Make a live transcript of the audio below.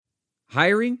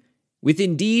Hiring? With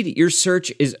Indeed, your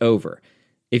search is over.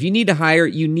 If you need to hire,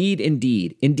 you need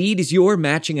Indeed. Indeed is your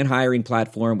matching and hiring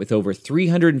platform with over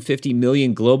 350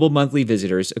 million global monthly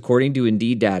visitors, according to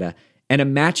Indeed data, and a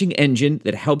matching engine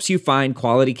that helps you find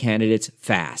quality candidates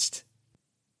fast.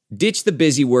 Ditch the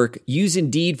busy work. Use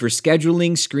Indeed for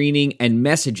scheduling, screening, and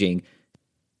messaging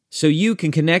so you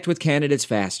can connect with candidates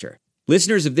faster.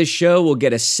 Listeners of this show will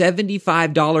get a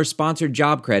 $75 sponsored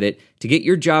job credit to get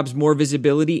your jobs more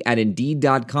visibility at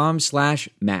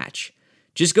Indeed.com/match.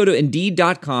 Just go to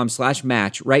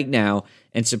Indeed.com/match right now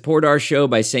and support our show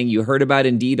by saying you heard about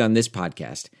Indeed on this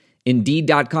podcast.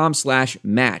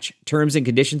 Indeed.com/match. Terms and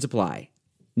conditions apply.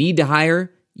 Need to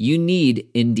hire? You need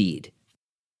Indeed.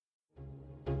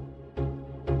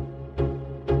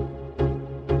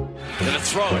 Gonna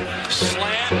throw it.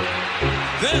 Slant.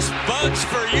 This bud's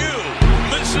for you,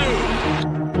 Mizzou.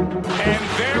 And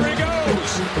there he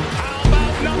goes. How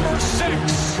about number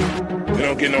 6? They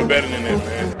don't get no better than that,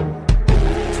 man.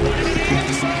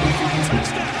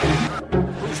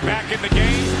 Who's back in the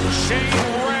game? Shane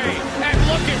Ray. And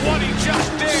look at what he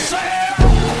just did. Sam!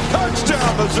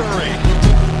 Touchdown, Missouri.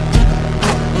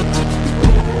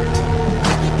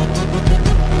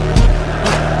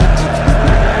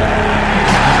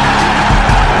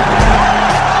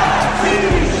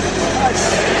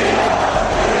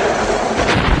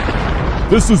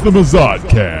 This is the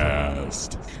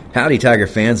Mazodcast. Howdy, Tiger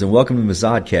fans, and welcome to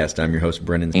Mazodcast. I'm your host,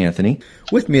 Brendan Anthony.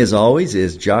 With me, as always,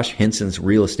 is Josh Henson's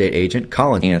real estate agent,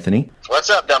 Colin Anthony. What's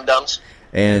up, dum-dums?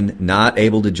 And not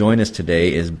able to join us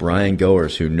today is Brian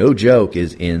Goers, who, no joke,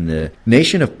 is in the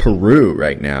nation of Peru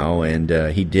right now. And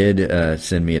he did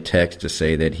send me a text to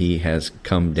say that he has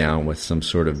come down with some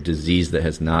sort of disease that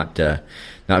has not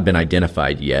been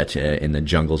identified yet in the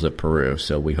jungles of Peru.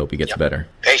 So we hope he gets better.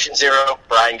 Patient zero,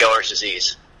 Brian Goers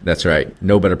disease. That's right.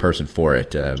 No better person for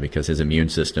it because his immune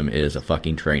system is a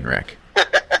fucking train wreck.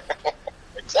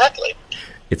 Exactly.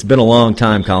 It's been a long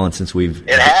time, Colin, since we've...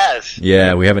 It has.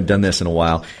 Yeah, we haven't done this in a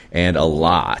while, and a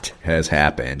lot has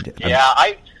happened. Yeah,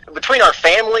 between our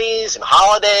families and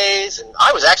holidays, and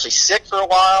I was actually sick for a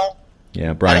while.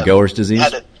 Yeah, Brian Goers disease?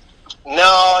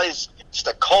 No, it's just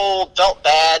a cold, felt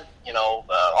bad,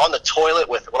 on the toilet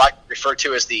with what I refer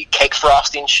to as the cake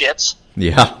frosting shits.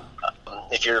 Yeah.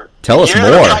 Tell us more.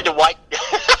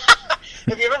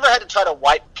 If you've ever had to try to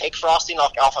wipe cake frosting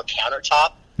off a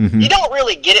countertop, you don't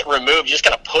really get it removed. You just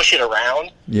kind of push it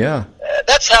around. Yeah.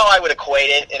 That's how I would equate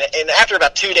it. And after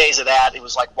about 2 days of that, it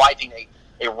was like wiping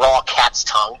a raw cat's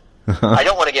tongue. I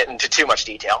don't want to get into too much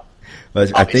detail.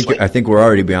 But I think we're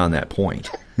already beyond that point.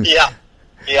 Yeah.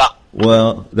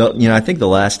 Well, I think the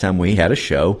last time we had a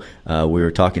show, we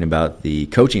were talking about the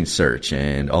coaching search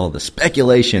and all the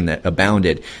speculation that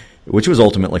abounded, which was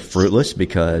ultimately fruitless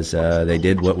because they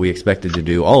did what we expected to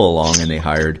do all along, and they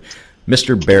hired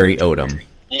Mr. Barry Odom.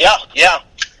 Yeah.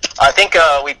 I think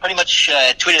we pretty much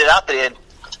tweeted it out that it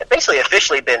had basically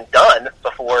officially been done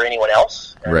before anyone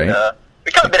else. And, right.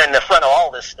 We've kind of been in the front of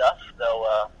all this stuff,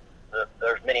 though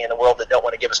there's many in the world that don't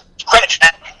want to give us credit for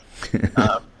that.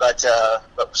 But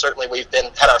certainly we've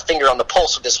had our finger on the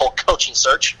pulse of this whole coaching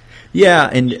search. Yeah,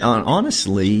 and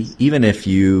honestly, even if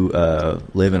you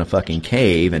live in a fucking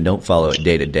cave and don't follow it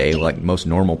day to day like most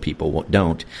normal people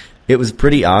don't, it was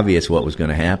pretty obvious what was going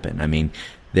to happen. I mean,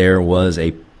 there was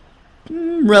a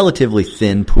relatively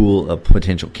thin pool of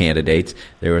potential candidates.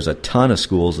 There was a ton of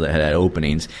schools that had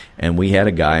openings, and we had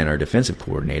a guy in our defensive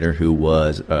coordinator who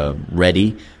was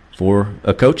ready for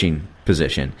a coaching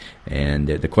position. And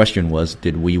the question was,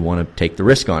 did we want to take the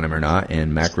risk on him or not?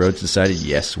 And Mack Rhodes decided,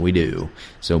 yes, we do.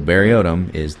 So Barry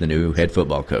Odom is the new head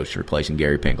football coach, replacing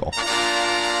Gary Pinkel.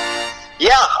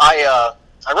 Yeah, I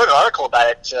wrote an article about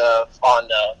it on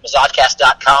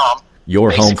Mazodcast.com.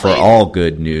 Your home for all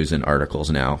good news and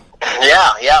articles now.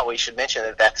 Yeah, we should mention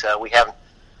that we have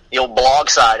the old blog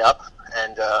side up,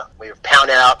 and we're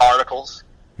pounding out articles,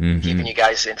 keeping you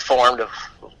guys informed of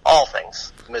all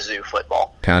things Mizzou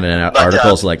football. Pounding out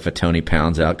articles like Fatoni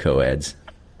pounds out co-eds.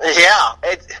 Yeah,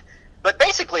 but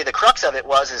basically the crux of it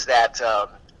is that,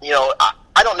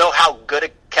 I don't know how good a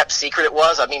kept secret it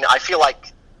was. I mean, I feel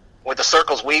like with the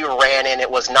circles we ran in, it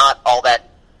was not all that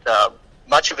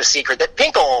much of a secret that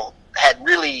Pinkel had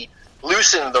really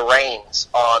loosened the reins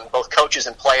on both coaches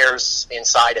and players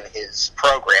inside of his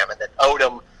program, and that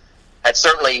Odom had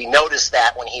certainly noticed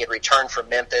that when he had returned from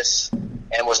Memphis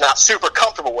and was not super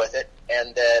comfortable with it,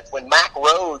 and that when Mack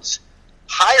Rhodes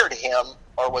hired him,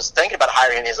 or was thinking about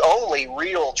hiring him, his only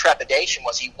real trepidation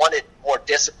was he wanted more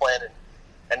discipline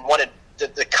and wanted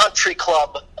the country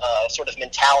club sort of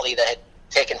mentality that had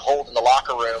taken hold in the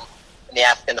locker room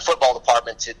in the football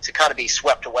department to kind of be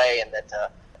swept away, and that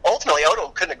ultimately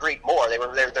Odom couldn't agree more.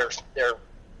 their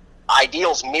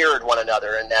ideals mirrored one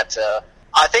another, and that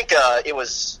I think it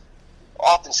was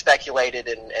often speculated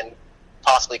and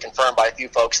possibly confirmed by a few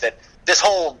folks that this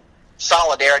whole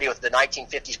solidarity with the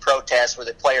 1950s protests where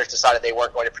the players decided they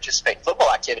weren't going to participate in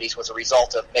football activities was a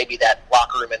result of maybe that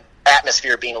locker room and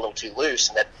atmosphere being a little too loose,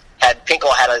 and that had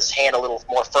Pinkel had his hand a little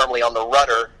more firmly on the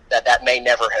rudder, that may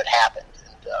never have happened.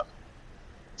 And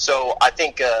so I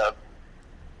think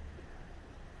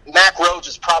Mack Rhoades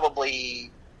was probably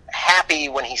happy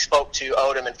when he spoke to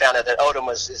Odom and found out that Odom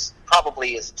was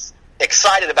probably as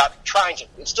excited about trying to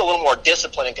instill a little more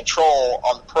discipline and control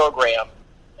on the program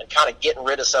and kind of getting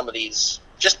rid of some of these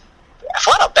just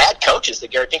flat out bad coaches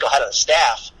that Gary Pinkel had on his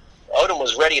staff. Odom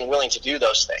was ready and willing to do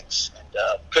those things, and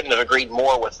couldn't have agreed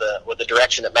more with the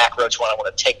direction that Mack Rhoades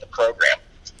wanted to take the program.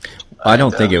 I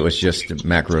don't think it was just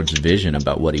Mack Rhoades' vision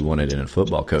about what he wanted in a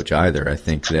football coach either. I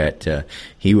think that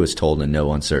he was told in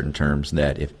no uncertain terms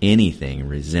that if anything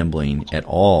resembling at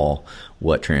all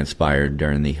what transpired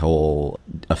during the whole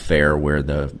affair where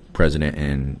the president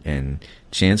and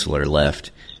chancellor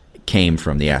left came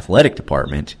from the athletic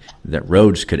department, that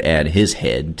Rhoades could add his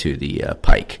head to the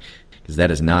pike. Because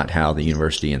that is not how the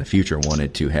university in the future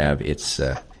wanted to have its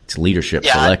leadership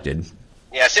selected.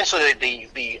 Yeah, essentially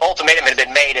the ultimatum had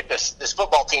been made if this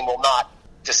football team will not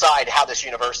decide how this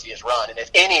university is run. And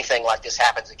if anything like this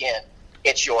happens again,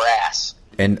 it's your ass.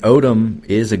 And Odom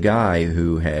is a guy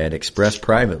who had expressed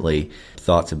privately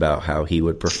thoughts about how he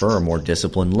would prefer a more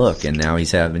disciplined look. And now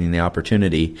he's having the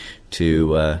opportunity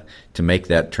to make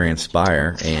that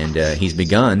transpire. And he's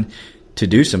begun to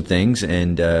do some things.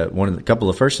 And a couple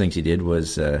of the first things he did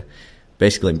was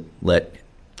basically let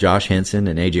Josh Henson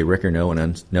and A.J. Ricker know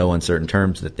in no uncertain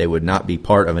terms that they would not be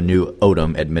part of a new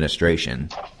Odom administration.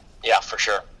 Yeah, for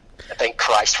sure. I thank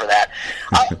Christ for that.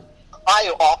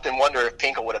 I often wonder if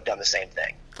Pinkel would have done the same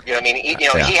thing. You know what I mean?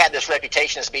 He had this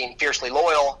reputation as being fiercely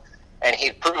loyal, and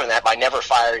he'd proven that by never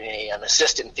firing an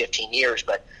assistant in 15 years.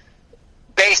 But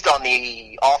based on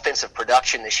the offensive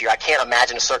production this year, I can't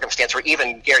imagine a circumstance where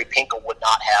even Gary Pinkel would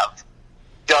not have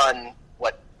done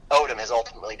what Odom has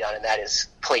ultimately done, and that is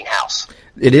clean house.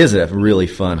 It is a really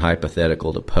fun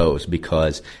hypothetical to pose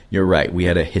because you're right. We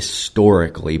had a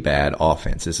historically bad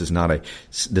offense. This is not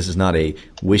a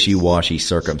wishy-washy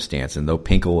circumstance. And though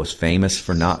Pinkel was famous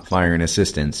for not firing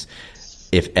assistants,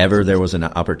 if ever there was an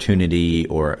opportunity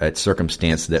or a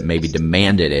circumstance that maybe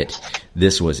demanded it,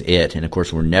 this was it. And of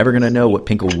course, we're never going to know what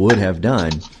Pinkel would have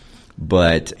done.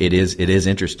 But it is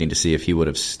interesting to see if he would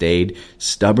have stayed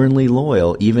stubbornly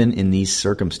loyal even in these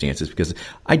circumstances, because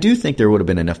I do think there would have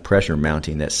been enough pressure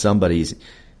mounting that somebody's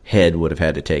head would have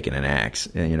had to take an axe.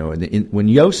 And, when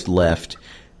Yost left,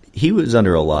 he was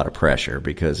under a lot of pressure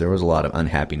because there was a lot of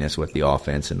unhappiness with the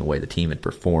offense and the way the team had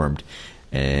performed,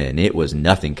 and it was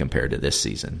nothing compared to this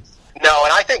season. No,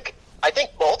 and I think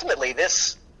ultimately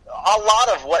a lot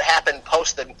of what happened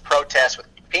post the protest with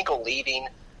Pinkel leaving.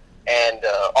 And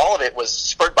all of it was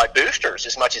spurred by boosters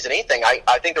as much as anything.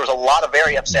 I think there was a lot of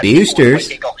very upset boosters.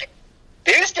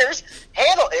 Boosters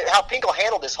how Pinkel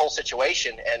handled this whole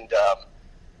situation, and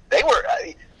they were.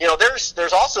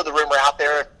 There's also the rumor out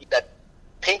there that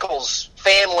Pinkel's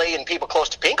family and people close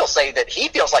to Pinkel say that he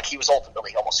feels like he was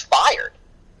ultimately almost fired.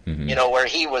 Mm-hmm. Where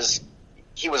he was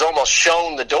almost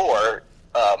shown the door,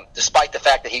 despite the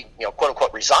fact that he quote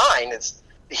unquote resigned.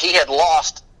 He had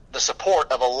lost the support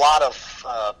of a lot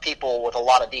of people with a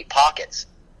lot of deep pockets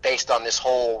based on this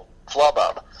whole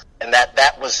flubub. And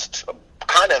that was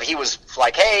kind of, he was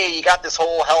like, hey, you got this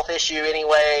whole health issue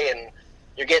anyway, and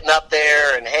you're getting up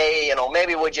there, and hey,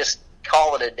 maybe we'll just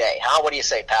call it a day. Huh? What do you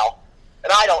say, pal?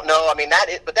 And I don't know. I mean,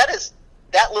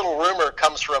 that little rumor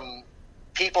comes from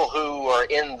people who are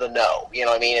in the know, you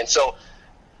know what I mean? And so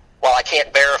while I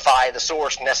can't verify the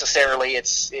source necessarily, it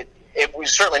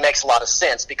certainly makes a lot of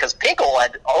sense because Pinkel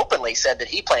had openly said that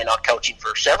he planned on coaching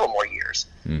for several more years.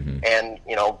 Mm-hmm. And,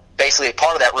 basically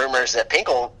part of that rumor is that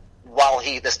Pinkel, while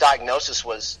this diagnosis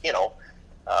was,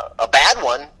 a bad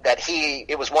one, that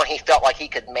it was one he felt like he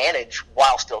could manage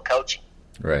while still coaching.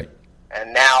 Right.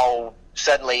 And now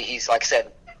suddenly he's, like I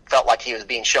said, felt like he was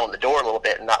being shown the door a little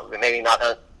bit and not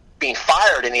being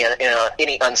fired in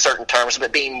any uncertain terms,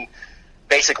 but being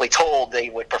basically told they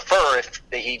would prefer if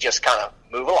he just kind of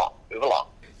move along.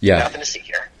 Yeah. Nothing to see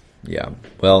here. Yeah.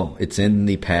 Well, it's in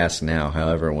the past now,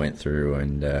 however it went through.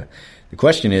 And the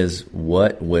question is,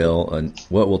 what will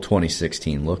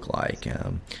 2016 look like?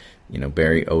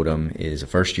 Barry Odom is a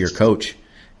first-year coach,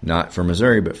 not for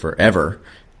Missouri, but forever.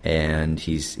 And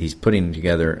he's putting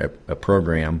together a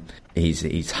program. He's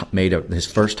made his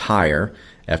first hire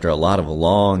after a lot of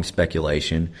long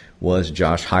speculation, was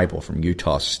Josh Heupel from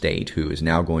Utah State, who is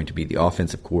now going to be the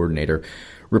offensive coordinator,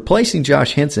 replacing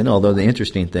Josh Henson, although the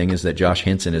interesting thing is that Josh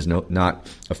Henson is not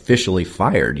officially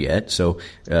fired yet. So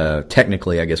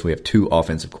technically, I guess we have two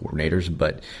offensive coordinators,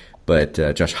 but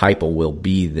Josh Heupel will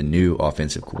be the new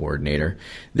offensive coordinator.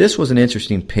 This was an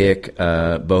interesting pick,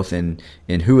 both in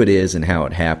who it is and how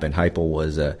it happened. Heupel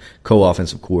was a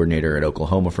co-offensive coordinator at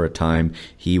Oklahoma for a time.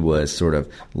 He was sort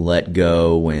of let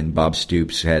go when Bob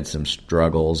Stoops had some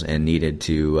struggles and needed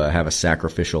to have a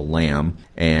sacrificial lamb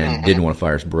and didn't want to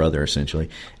fire his brother, essentially.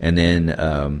 And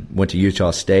then went to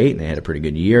Utah State, and they had a pretty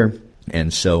good year.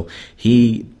 And so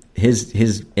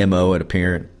his MO it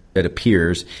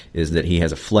appears is that he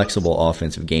has a flexible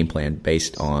offensive game plan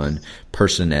based on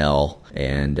personnel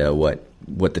and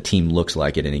what the team looks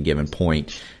like at any given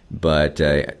point. But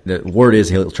the word is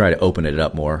he'll try to open it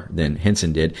up more than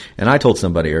Henson did. And I told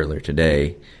somebody earlier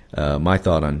today, my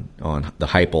thought on the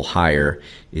Heupel hire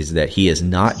is that he is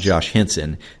not Josh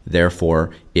Henson,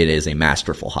 therefore it is a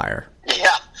masterful hire.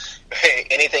 Yeah. Hey,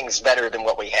 anything's better than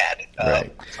what we had.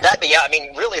 Right. I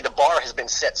mean, really, the bar has been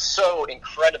set so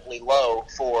incredibly low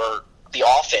for the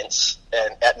offense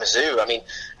at Mizzou. I mean,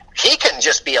 he can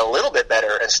just be a little bit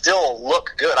better and still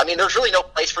look good. I mean, there's really no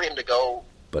place for him to go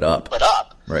but up.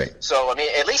 Right. So, I mean,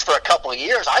 at least for a couple of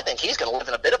years, I think he's going to live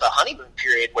in a bit of a honeymoon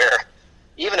period where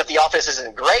even if the offense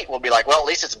isn't great, we'll be like, well, at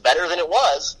least it's better than it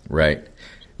was. Right.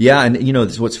 Yeah, and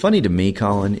what's funny to me,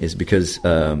 Colin, is because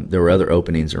there were other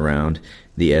openings around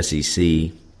the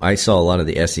SEC. I saw a lot of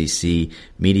the SEC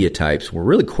media types were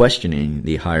really questioning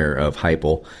the hire of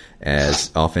Heupel as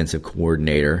offensive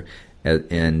coordinator,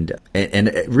 and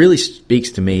it really speaks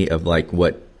to me of like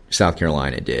what South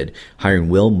Carolina did, hiring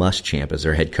Will Muschamp as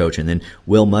their head coach, and then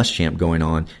Will Muschamp going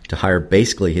on to hire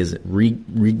basically his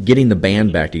getting the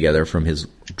band back together from his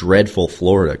dreadful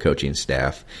Florida coaching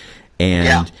staff.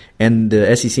 And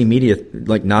the SEC media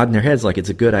like nodding their heads like it's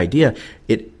a good idea.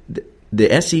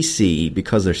 The SEC,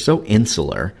 because they're so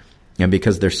insular and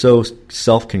because they're so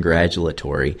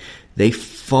self-congratulatory, they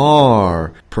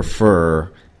far prefer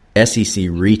SEC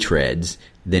retreads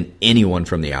than anyone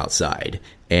from the outside.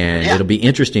 And it'll be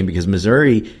interesting because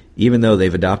Missouri, even though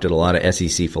they've adopted a lot of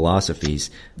SEC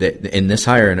philosophies, that in this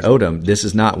hire in Odom, this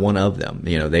is not one of them.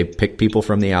 They pick people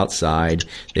from the outside.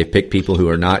 They pick people who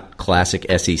are not classic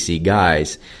SEC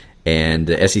guys. And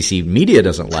the SEC media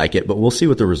doesn't like it, but we'll see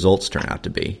what the results turn out to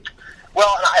be.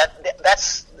 Well,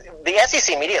 the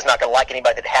SEC media is not going to like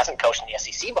anybody that hasn't coached in the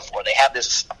SEC before. They have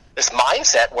this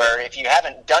mindset where if you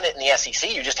haven't done it in the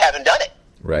SEC, you just haven't done it.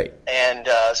 Right. And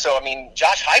so, I mean,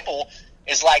 Josh Heupel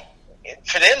is like,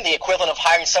 for them, the equivalent of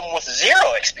hiring someone with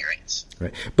zero experience.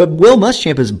 Right. But Will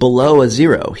Muschamp is below a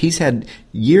zero. He's had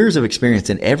years of experience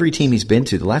in every team he's been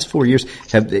to. The last 4 years,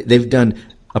 they've done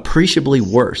appreciably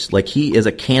worse. Like, he is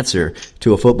a cancer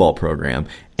to a football program,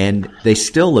 and they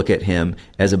still look at him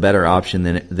as a better option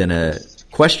than a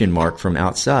question mark from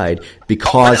outside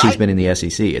because he's been in the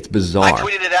SEC. It's bizarre. I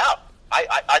tweeted it out.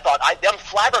 I thought I'm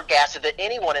flabbergasted that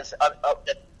anyone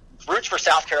that roots for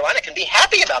South Carolina can be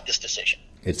happy about this decision.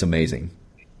 It's amazing.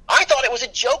 I thought it was a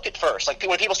joke at first. Like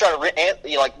when people started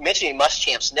mentioning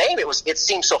Muschamp's name, it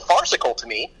seemed so farcical to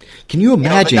me. Can you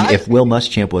imagine if Will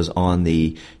Muschamp was on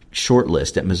the short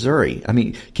list at Missouri? I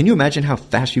mean, can you imagine how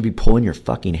fast you'd be pulling your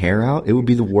fucking hair out? It would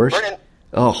be the worst. Brennan,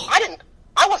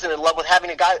 I wasn't in love with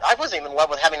having a guy. I wasn't even in love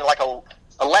with having like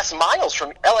a Les Miles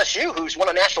from LSU who's won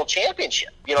a national championship.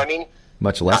 You know what I mean?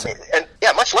 Much less.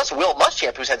 Much less Will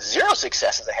Muschamp, who's had zero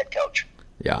success as a head coach.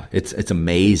 Yeah, it's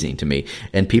amazing to me.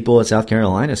 And people at South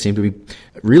Carolina seem to be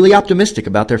really optimistic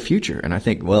about their future. And I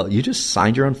think, well, you just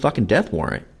signed your own fucking death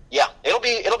warrant. Yeah, it'll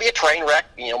be a train wreck.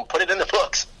 Put it in the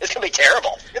books. It's gonna be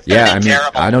terrible.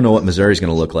 Terrible. I don't know what Missouri's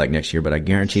gonna look like next year, but I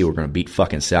guarantee we're gonna beat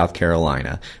fucking South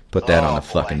Carolina. Put that on the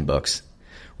fucking books.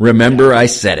 Remember, I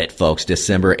said it, folks.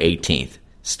 December 18th,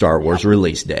 Star Wars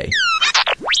release day.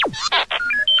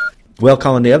 Well,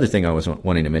 Colin, the other thing I was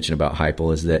wanting to mention about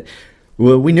Heupel is that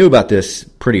we knew about this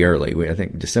pretty early. I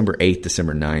think December 8th,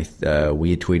 December 9th, we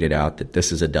had tweeted out that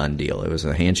this is a done deal. It was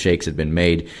the handshakes had been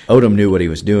made. Odom knew what he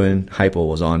was doing. Heupel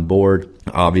was on board.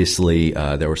 Obviously,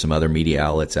 there were some other media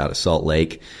outlets out of Salt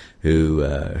Lake who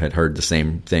had heard the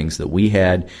same things that we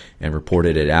had and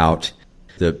reported it out.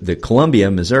 The Columbia,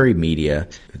 Missouri media,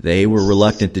 they were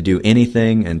reluctant to do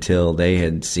anything until they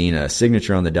had seen a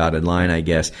signature on the dotted line, I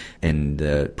guess, and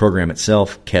the program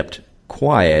itself kept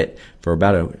quiet for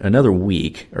about another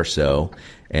week or so.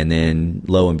 And then,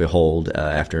 lo and behold,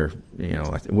 after,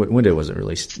 when was it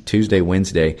released? Tuesday,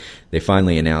 Wednesday, they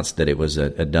finally announced that it was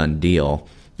a done deal.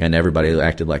 and everybody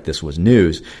acted like this was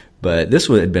news. But this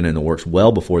had been in the works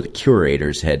well before the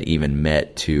curators had even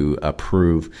met to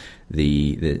approve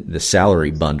the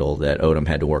salary bundle that Odom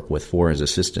had to work with for his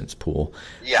assistants pool.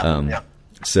 Yeah.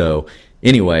 So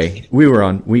anyway, we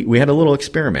had a little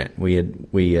experiment.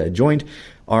 We joined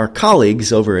our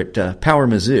colleagues over at Power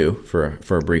Mizzou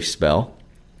for a brief spell.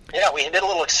 Yeah, we did a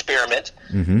little experiment.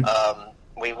 Mm-hmm.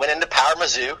 We went into Power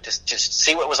Mizzou to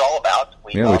see what it was all about.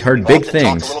 We'd heard big things.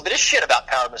 Talked a little bit of shit about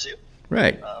Power Mizzou.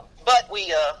 Right. But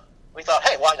we thought,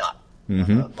 hey, why not?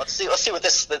 Mm-hmm. Let's see what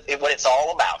it's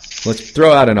all about. Let's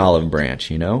throw out an olive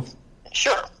branch,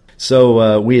 Sure.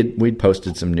 So we'd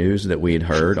posted some news that we had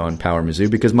heard on Power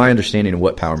Mizzou, because my understanding of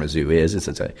what Power Mizzou is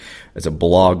it's a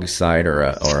blog site or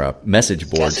a message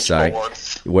board site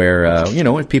where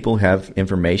if people have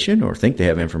information or think they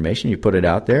have information, you put it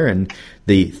out there, and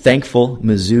the thankful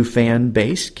Mizzou fan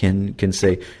base can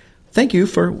say, "Thank you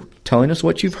for telling us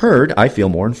what you've heard. I feel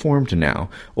more informed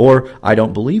now," or "I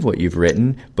don't believe what you've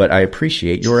written, but I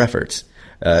appreciate your efforts."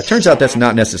 Turns out that's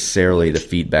not necessarily the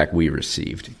feedback we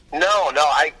received. No,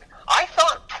 I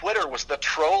thought Twitter was the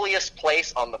trolliest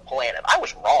place on the planet. I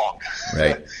was wrong.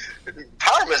 Right.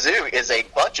 Power Mizzou is a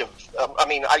bunch of. There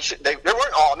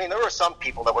weren't all. There were some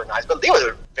people that were nice, but they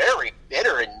were very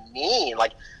bitter and mean.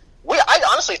 I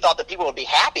honestly thought that people would be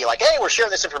happy. Like, hey, we're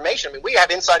sharing this information. We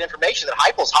have inside information that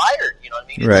Heupel's hired. You know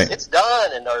what I mean? Right. It's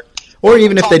done, or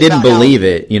even if they didn't believe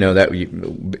it,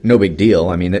 no big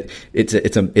deal.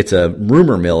 It's a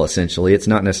rumor mill essentially. It's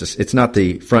not It's not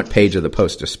the front page of the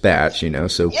Post-Dispatch,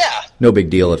 So yeah. No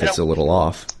big deal if it's a little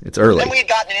off. It's early. And we had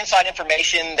gotten inside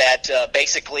information that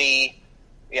basically,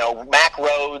 Mac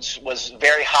Rhodes was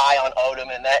very high on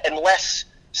Odom, and that unless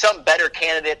some better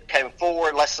candidate came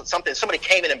forward, unless somebody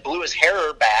came in and blew his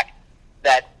hair back,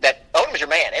 that Odom's your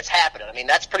man. It's happening.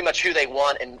 That's pretty much who they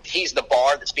want, and he's the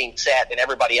bar that's being set, and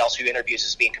everybody else who interviews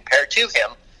is being compared to him.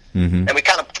 Mm-hmm. And we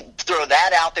kind of throw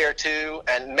that out there too,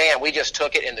 and man, we just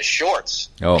took it in the shorts.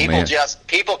 Oh, man.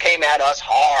 People came at us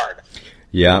hard.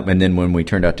 Yeah, and then when we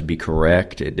turned out to be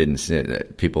correct, it didn't say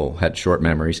that people had short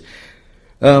memories.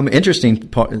 Interesting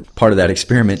part of that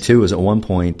experiment too was at one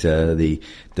point the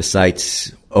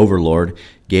site's overlord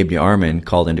Gabe DeArmond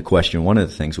called into question one of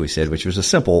the things we said, which was a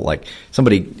simple,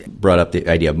 somebody brought up the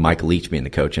idea of Mike Leach being the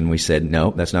coach, and we said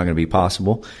no, that's not going to be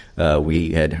possible. We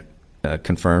had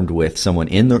confirmed with someone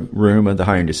in the room of the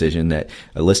hiring decision that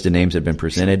a list of names had been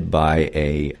presented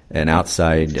by an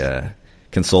outside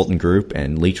consultant group,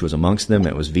 and Leach was amongst them.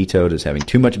 It was vetoed as having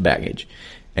too much baggage.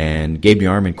 And Gabe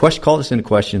DeArmond called us into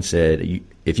question, said,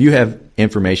 if you have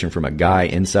information from a guy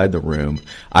inside the room,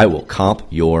 I will comp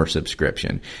your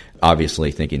subscription.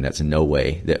 Obviously thinking that's in no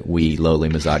way that we lowly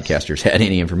Mazodcasters had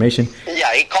any information.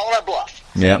 Yeah, he called our bluff.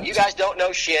 Yeah. You guys don't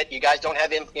know shit. You guys don't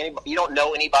have you don't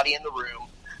know anybody in the room.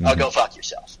 Mm-hmm. Go fuck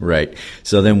yourself. Right.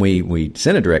 So then we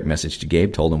sent a direct message to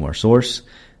Gabe, told him our source,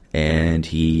 and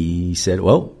he said,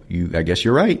 well, I guess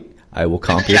you're right. I will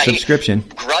comp your subscription.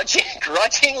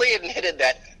 Grudgingly admitted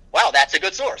that, wow, that's a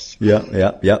good source. Yeah.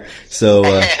 So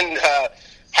and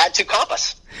had to comp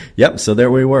us. Yep. So there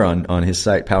we were on his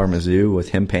site, Power Mizzou, with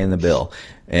him paying the bill.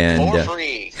 And for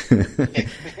free.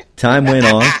 Time went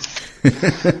on.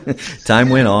 Time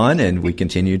went on, and we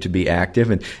continued to be active.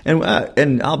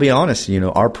 And I'll be honest,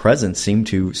 our presence seemed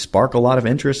to spark a lot of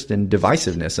interest and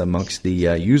divisiveness amongst the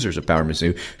users of Power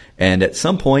Mizzou. And at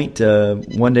some point,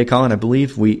 one day, Colin, I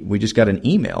believe we just got an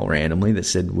email randomly that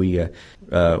said,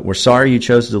 we're sorry you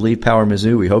chose to leave Power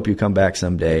Mizzou. We hope you come back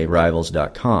someday,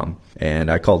 rivals.com.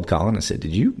 And I called Colin and said,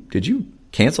 did you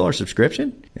cancel our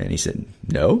subscription? And he said,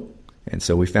 no. And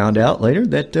so we found out later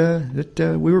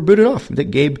that we were booted off, that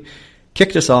Gabe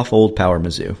kicked us off old Power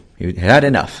Mizzou. He had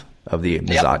enough of the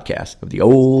Mazodcast, of the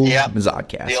old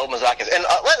Mazodcast. The old Mazodcast. And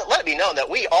let it be known that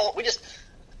we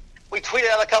tweeted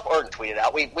out a couple, or tweeted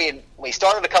out, we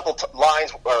started a couple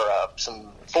lines, or some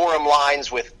forum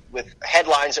lines with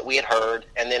headlines that we had heard,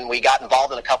 and then we got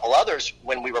involved in a couple others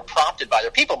when we were prompted by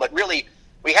other people, but really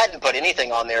we hadn't put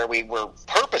anything on there. We were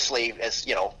purposely, as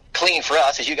clean for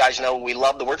us. As you guys know, we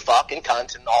love the word fuck and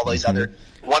cunt and all those other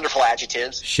wonderful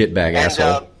adjectives. Shitbag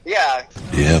asshole. Yeah.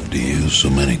 You have to use so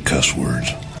many cuss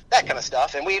words. That kind of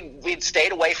stuff. And we'd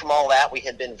stayed away from all that. We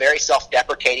had been very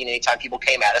self-deprecating anytime people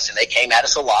came at us, and they came at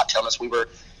us a lot, telling us we were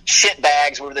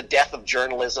shitbags, we were the death of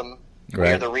journalism. Right.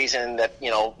 We were the reason that,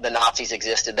 the Nazis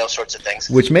existed, those sorts of things.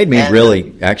 Which made me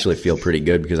really actually feel pretty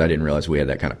good, because I didn't realize we had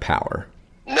that kind of power.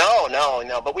 No.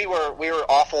 But we were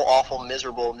awful,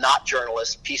 miserable, not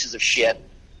journalists, pieces of shit.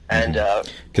 And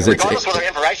regardless whether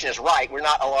information is right,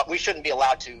 we shouldn't be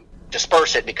allowed to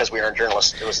disperse it because we were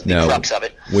journalists. It was the crux of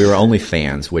it. We were only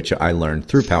fans, which I learned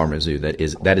through Power Mizzou.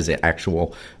 That is an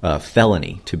actual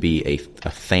felony to be a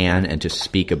fan and to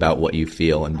speak about what you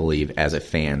feel and believe as a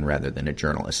fan rather than a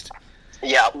journalist.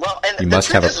 Yeah, well, and you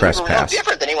must have a press pass. No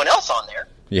different than anyone else on there.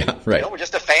 Yeah, right. We're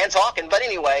just a fan talking. But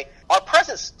anyway, our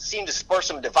presence seemed to spur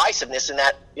some divisiveness in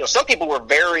that, some people were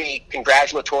very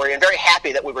congratulatory and very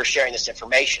happy that we were sharing this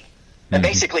information. And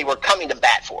basically were coming to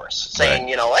bat for us, saying,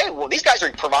 hey, well, these guys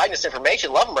are providing this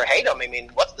information, love them or hate them. I mean,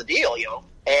 what's the deal,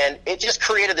 And it just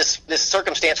created this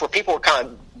circumstance where people were kind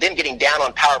of then getting down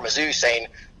on Power Mizzou saying,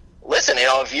 listen,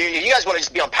 if you guys want to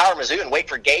just be on Power Mizzou and wait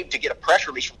for Gabe to get a press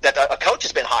release that a coach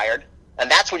has been hired,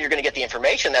 and that's when you're going to get the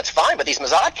information, that's fine. But these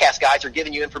Mazzodcast guys are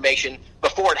giving you information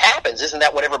before it happens. Isn't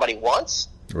that what everybody wants?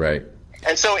 Right.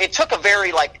 And so it took a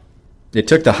very, it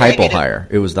took the Heupel hire.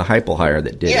 It was the Heupel hire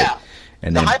that did it.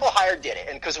 And the Heupel hire did it,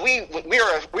 and because we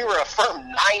were a firm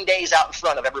 9 days out in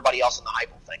front of everybody else in the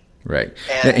Heupel thing. Right.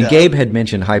 And Gabe had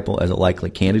mentioned Heupel as a likely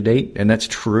candidate, and that's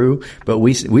true. But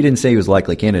we didn't say he was a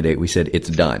likely candidate. We said it's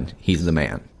done. He's the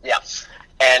man. Yeah,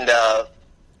 and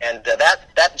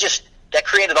that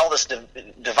created all this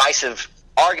divisive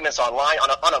arguments online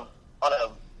on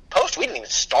a post we didn't even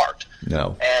start.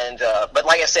 No. And but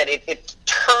like I said, it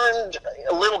turned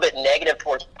a little bit negative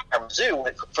towards Power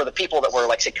Mizzou for the people that were,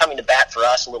 like, say, coming to bat for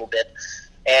us a little bit.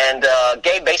 And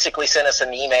Gabe basically sent us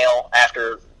an email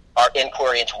after our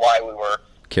inquiry into why we were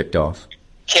kicked off,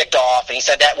 and he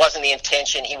said that wasn't the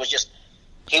intention. He was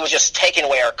just taking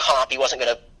away our comp. He wasn't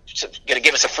going to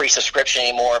give us a free subscription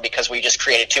anymore because we just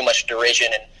created too much derision.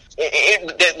 And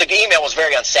the email was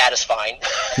very unsatisfying.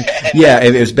 Yeah,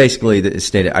 it was basically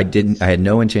stated I had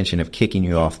no intention of kicking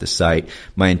you off the site.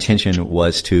 My intention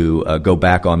was to go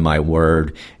back on my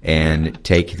word and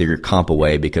take your comp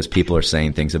away because people are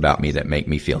saying things about me that make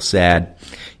me feel sad.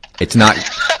 It's not.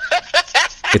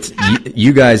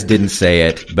 You guys didn't say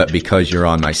it, but because you're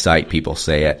on my site, people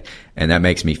say it, and that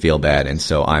makes me feel bad. And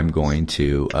so I'm going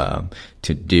to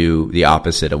do the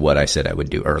opposite of what I said I would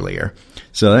do earlier.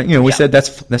 So we said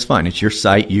that's fine. It's your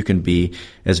site. You can be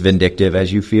as vindictive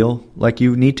as you feel like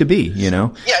you need to be. Yeah,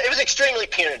 it was extremely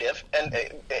punitive, and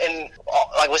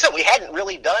like we said, we hadn't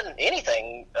really done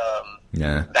anything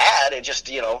bad. It just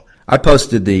I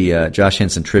posted the Josh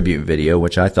Henson tribute video,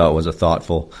 which I thought was a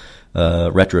thoughtful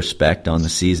retrospect on the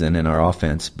season and our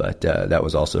offense, but that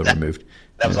was also removed.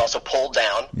 That was also pulled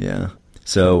down. Yeah.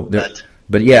 So,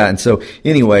 but yeah, and so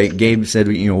anyway, Gabe said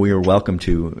we were welcome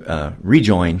to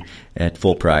rejoin at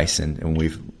full price, and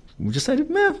we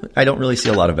decided, I don't really see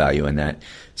a lot of value in that.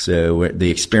 So the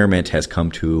experiment has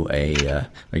come to a, like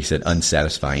you said,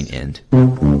 unsatisfying end. Well,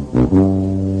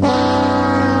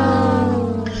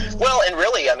 and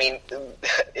really, I mean,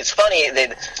 it's funny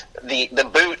that the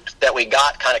boot that we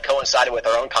got kind of coincided with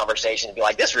our own conversation to be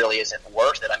like, this really isn't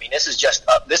worth it. I mean, this is just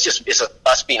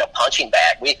us being a punching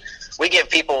bag. We give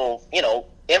people,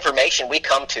 information we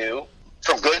come to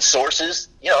from good sources,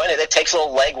 and it takes a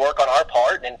little legwork on our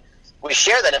part, and we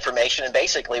share that information, and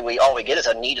basically all we get is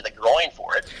a knee to the groin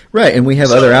for it. Right, and we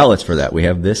have other outlets for that. We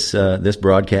have this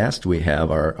broadcast. We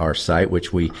have our site,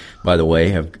 which we, by the way,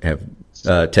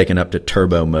 have taken up to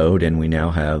turbo mode, and we now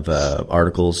have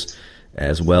articles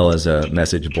as well as a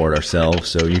message board ourselves.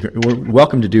 So we're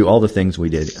welcome to do all the things we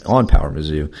did on Power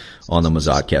Mizzou on the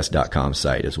Mazzodcast.com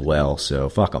site as well. So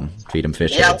fuck them. Feed them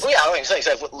fish heads. Yeah, I mean,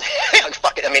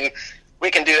 fuck it. I mean, we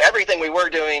can do everything we were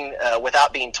doing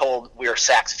without being told we were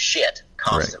sacks of shit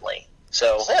constantly. Right.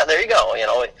 So yeah, there you go.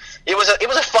 It was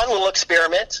a fun little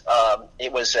experiment.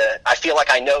 It was. I feel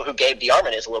like I know who Gabe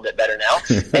DeArmond is a little bit better now,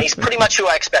 and he's pretty much who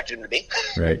I expected him to be.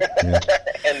 Right. Yeah.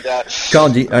 And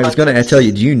Colin, I was going to tell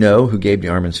you. Do you know who Gabe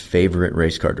DeArmond's favorite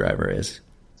race car driver is?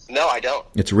 No, I don't.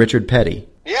 It's Richard Petty.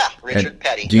 Yeah, Richard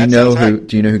Petty. Do you know who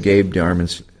Gabe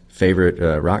DeArmond's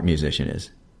favorite rock musician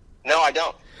is? No, I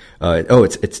don't.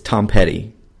 It's Tom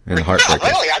Petty. And the Heartbreakers.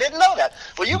 Really? I didn't know that.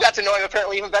 Well, you got to know him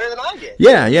apparently even better than I did.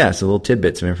 Yeah. So little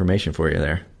tidbits of information for you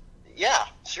there. Yeah,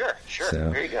 sure. So,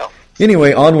 there you go.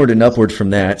 Anyway, onward and upward from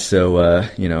that. So,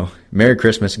 Merry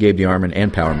Christmas, Gabe DeArmond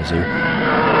and Power Mizzou.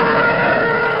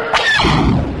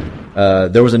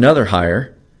 There was another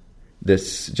hire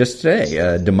just today.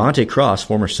 DeMonte Cross,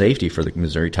 former safety for the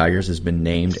Missouri Tigers, has been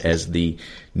named as the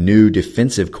new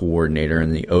defensive coordinator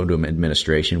in the Odom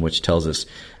administration, which tells us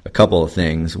a couple of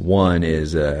things. One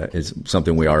is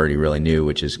something we already really knew,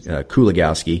 which is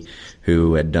Kuligowski,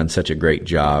 who had done such a great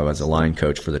job as a line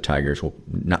coach for the Tigers, will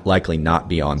likely not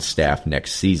be on staff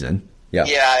next season. Yeah,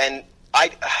 and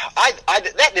I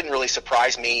that didn't really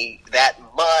surprise me that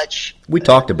much. We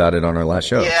talked about it on our last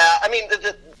show. Yeah, I mean,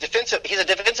 the he's a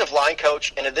defensive line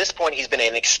coach, and at this point he's been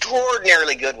an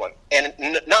extraordinarily good one. And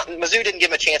Mizzou didn't give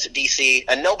him a chance at DC,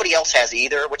 and nobody else has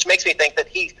either, which makes me think that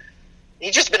he's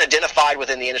just been identified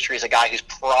within the industry as a guy who's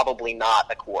probably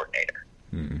not a coordinator.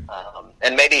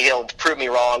 And maybe he'll prove me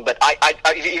wrong, but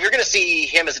if you're going to see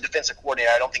him as a defensive coordinator,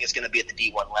 I don't think it's going to be at the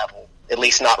D1 level, at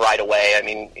least not right away. I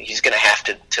mean, he's going to have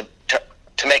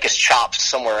to make his chops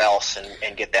somewhere else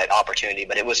and get that opportunity.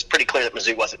 But it was pretty clear that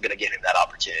Mizzou wasn't going to give him that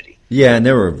opportunity. Yeah, and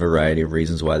there were a variety of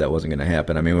reasons why that wasn't going to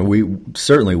happen. I mean, we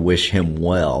certainly wish him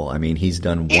well. I mean, he's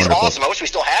done wonderful. He's awesome. I wish we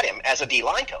still had him as a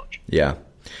D-line coach. Yeah.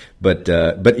 But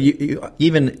you,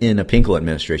 even in a Pinkel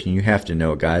administration, you have to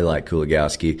know a guy like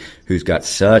Kuligowski, who's got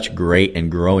such great and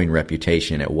growing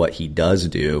reputation at what he does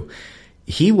do.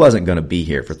 He wasn't going to be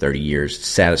here for 30 years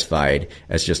satisfied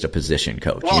as just a position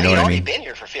coach. Well, you know he'd what I already mean? been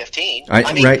here for 15.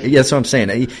 Right? Yeah, that's what I'm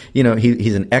saying.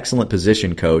 He's an excellent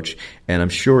position coach, and I'm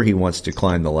sure he wants to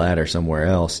climb the ladder somewhere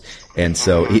else. And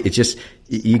so it just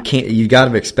you got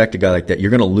to expect a guy like that.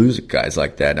 You're going to lose guys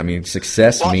like that. I mean,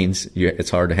 success means it's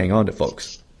hard to hang on to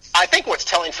folks. I think what's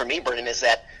telling for me, Brendan, is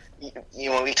that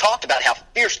when we talked about how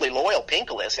fiercely loyal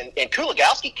Pinkel is, and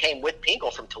Kuligowski came with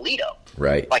Pinkel from Toledo.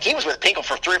 Right. Like, he was with Pinkel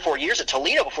for 3 or 4 years at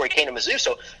Toledo before he came to Mizzou,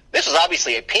 so this was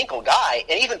obviously a Pinkel guy,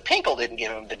 and even Pinkel didn't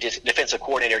give him the defensive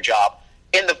coordinator job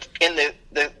in the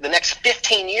next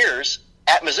 15 years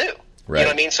at Mizzou. Right. You know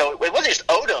what I mean? So it wasn't just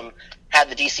Odom had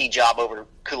the DC job over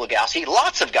Kuligowski.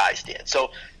 Lots of guys did.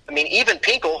 So, I mean, even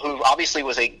Pinkel, who obviously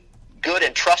was a good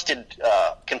and trusted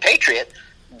compatriot,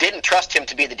 didn't trust him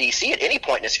to be the DC at any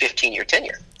point in his 15-year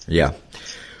tenure. Yeah.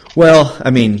 Well,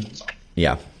 I mean,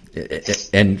 yeah.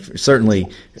 And certainly,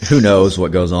 who knows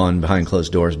what goes on behind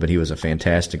closed doors, but he was a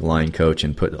fantastic line coach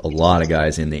and put a lot of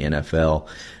guys in the NFL.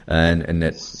 And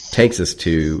that takes us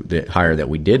to the hire that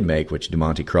we did make, which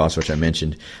DeMonte Cross, which I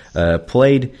mentioned,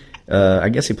 played – I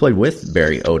guess he played with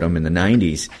Barry Odom in the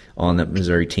 90s on the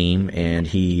Missouri team, and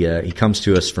he comes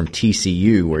to us from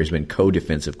TCU, where he's been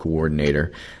co-defensive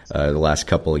coordinator the last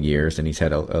couple of years, and he's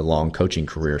had a long coaching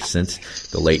career since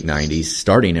the late 90s,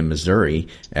 starting in Missouri.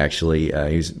 Actually,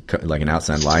 he's like an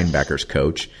outside linebackers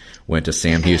coach. Went to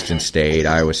Sam Houston State,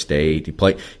 Iowa State. He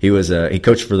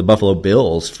coached for the Buffalo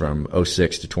Bills from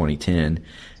 2006 to 2010.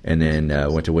 And then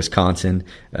went to Wisconsin,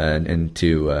 and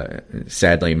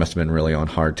sadly, he must have been really on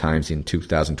hard times in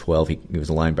 2012. He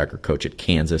was a linebacker coach at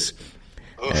Kansas,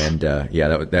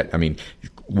 and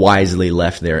wisely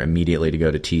left there immediately to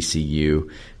go to TCU,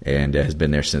 and has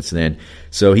been there since then.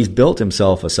 So he's built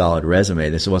himself a solid resume.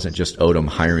 This wasn't just Odom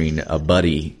hiring a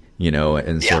buddy,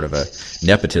 in sort of a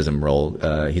nepotism role.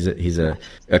 He's a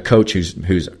coach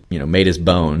who's made his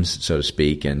bones, so to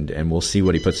speak, and we'll see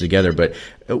what he puts together. But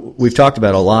we've talked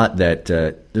about a lot that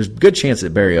there's a good chance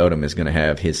that Barry Odom is going to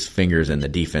have his fingers in the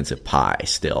defensive pie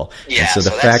still. Yeah, and so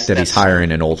the fact that he's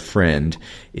hiring an old friend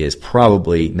is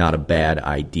probably not a bad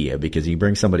idea, because you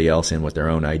bring somebody else in with their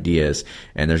own ideas,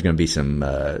 and there's going to be some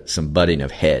butting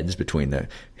of heads between the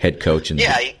head coach and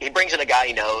he brings in a guy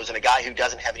he knows and a guy who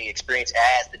doesn't have any experience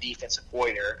as the defensive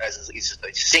coordinator, as he's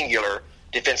a singular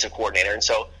defensive coordinator, and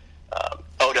so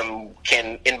Odom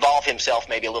can involve himself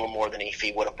maybe a little more than if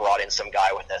he would have brought in some guy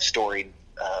with a storied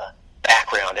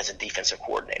background as a defensive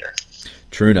coordinator.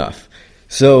 True enough.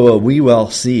 So we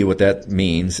will see what that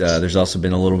means. There's also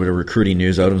been a little bit of recruiting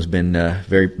news. Odom's been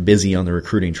very busy on the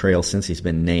recruiting trail since he's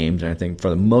been named, and I think for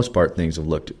the most part things have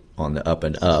looked on the up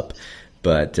and up.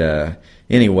 But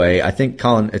anyway, I think,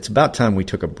 Colin, it's about time we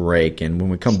took a break, and when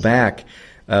we come back,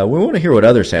 we want to hear what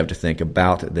others have to think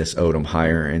about this Odom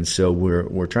hire, and so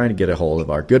we're trying to get a hold of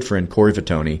our good friend Corey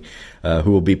Fatoni,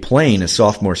 who will be playing a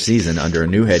sophomore season under a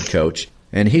new head coach,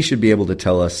 and he should be able to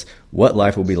tell us what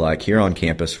life will be like here on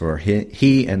campus for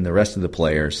he and the rest of the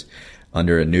players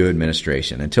under a new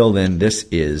administration. Until then, this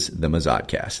is the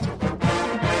Mazodcast.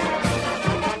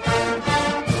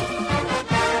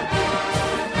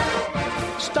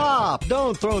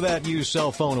 Don't throw that used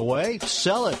cell phone away.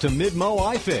 Sell it to Midmo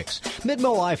iFix.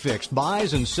 Midmo iFix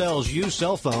buys and sells used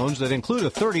cell phones that include a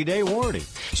 30-day warranty.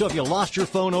 So if you lost your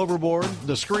phone overboard,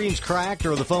 the screen's cracked,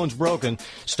 or the phone's broken,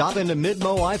 stop into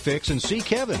Midmo iFix and see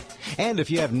Kevin. And if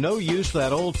you have no use for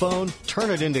that old phone, turn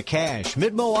it into cash.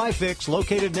 Midmo iFix,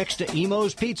 located next to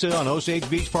Emo's Pizza on Osage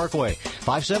Beach Parkway.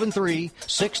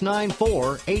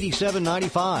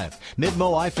 573-694-8795.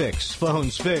 Midmo iFix.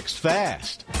 Phones fixed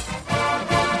fast.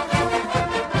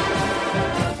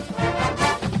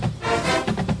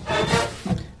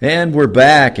 And we're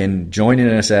back, and joining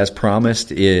us as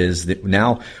promised is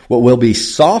now what will be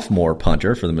sophomore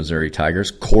punter for the Missouri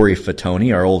Tigers, Corey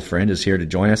Fatoni, our old friend, is here to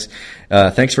join us.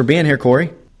 Thanks for being here,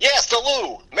 Corey. Yes, to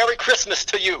Lou. Merry Christmas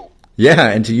to you. Yeah,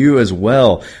 and to you as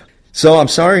well. So I'm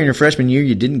sorry in your freshman year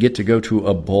you didn't get to go to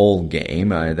a bowl game.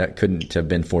 That couldn't have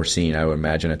been foreseen, I would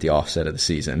imagine, at the offset of the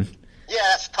season. Yeah,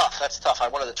 that's tough. That's tough. I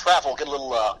wanted to travel, get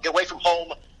away from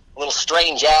home, a little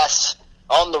strange ass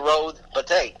on the road. But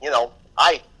hey,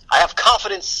 I have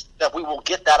confidence that we will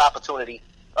get that opportunity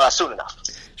soon enough.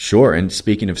 Sure, and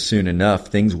speaking of soon enough,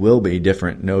 things will be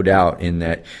different, no doubt, in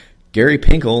that Gary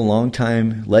Pinkel,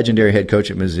 longtime legendary head coach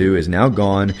at Mizzou, is now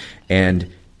gone, and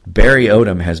Barry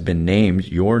Odom has been named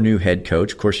your new head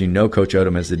coach. Of course, you know Coach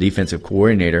Odom as the defensive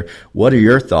coordinator. What are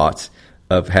your thoughts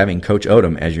of having Coach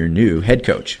Odom as your new head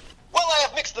coach? Well, I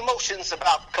have mixed emotions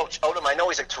about Coach Odom. I know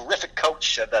he's a terrific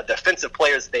coach. The defensive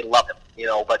players, they love him,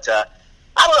 but I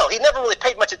don't know. He never really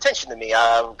paid much attention to me. When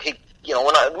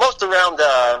I was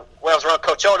around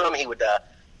Coach Odom, he would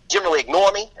generally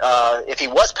ignore me. If he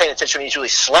was paying attention, he's really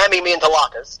slamming me into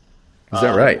lockers. Is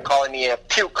that right? Calling me a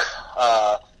puke.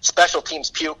 Special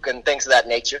teams puke and things of that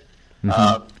nature.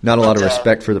 Mm-hmm. Not a lot of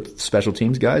respect for the special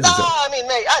teams guys? He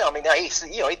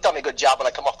done me a good job when I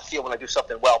come off the field when I do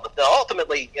something well. But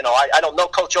ultimately, I don't know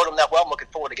Coach Odom that well. I'm looking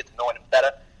forward to get to knowing him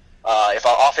better. If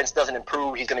our offense doesn't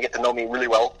improve, he's going to get to know me really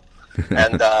well.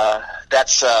 And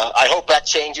I hope that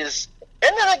changes.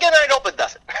 And then again, I hope it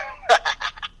doesn't.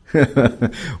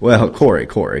 Well, Corey,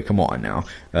 come on now.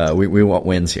 We want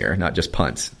wins here, not just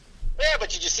punts. Yeah, but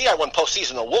did you see I won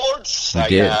postseason awards? You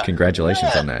did.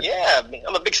 Congratulations on that. Yeah,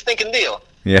 I'm a big stinking deal.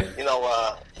 Yeah.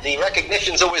 The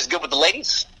recognition's always good with the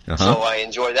ladies, so I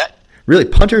enjoy that. Really,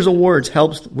 Punters Awards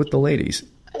helps with the ladies.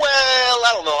 Well,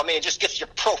 I don't know. I mean, it just gets your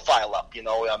profile up,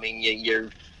 I mean, your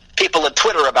people at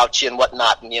Twitter about you and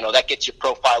whatnot, and, that gets your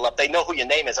profile up. They know who your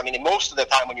name is. I mean, most of the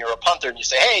time when you're a punter and you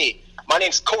say, hey, my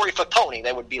name's Corey Fatoni,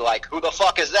 they would be like, who the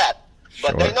fuck is that?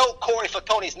 But they know Corey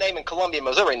Fatoni's name in Columbia,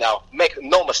 Missouri now. Make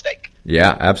no mistake.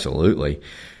 Yeah, absolutely.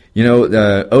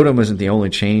 Odom isn't the only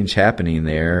change happening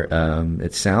there.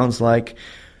 It sounds like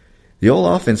the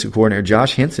old offensive coordinator,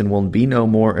 Josh Henson, will be no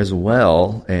more as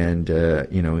well, and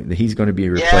he's going to be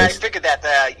replaced. Yeah, I figured that.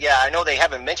 I know they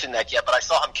haven't mentioned that yet, but I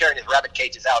saw him carrying his rabbit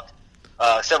cages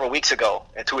out several weeks ago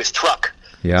to his truck.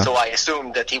 Yeah. So I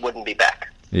assumed that he wouldn't be back.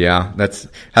 Yeah, that's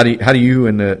how do you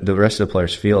and the rest of the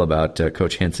players feel about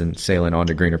Coach Henson sailing on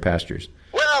to greener pastures?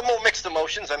 Well, more mixed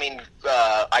emotions. I mean,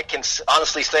 I can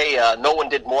honestly say no one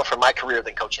did more for my career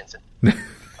than Coach Henson.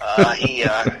 I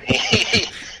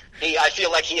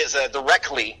feel like he is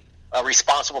directly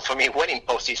responsible for me winning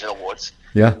postseason awards.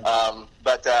 Yeah.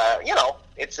 But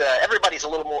it's everybody's a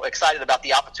little more excited about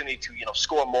the opportunity to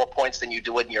score more points than you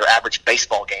do in your average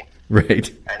baseball game.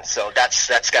 Right. And so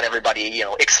that's got everybody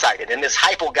excited. And this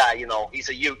Heupel guy, he's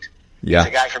a Ute. Yeah. He's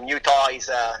a guy from Utah. He's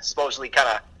supposedly kind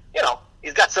of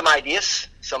he's got some ideas,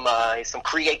 some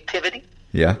creativity.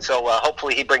 Yeah. So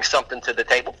hopefully he brings something to the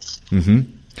table.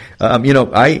 Mm-hmm.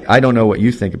 I don't know what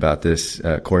you think about this,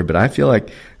 Corey, but I feel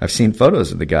like I've seen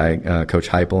photos of the guy, Coach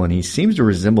Heupel, and he seems to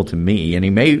resemble to me, and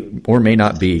he may or may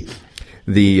not be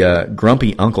the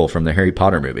grumpy uncle from the Harry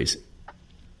Potter movies.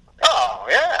 Oh,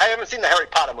 yeah? I haven't seen the Harry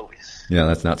Potter movies. Yeah,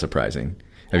 that's not surprising.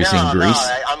 Have you seen Grease?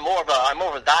 No, I'm more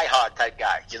of a Die Hard type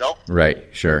guy, Right,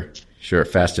 sure.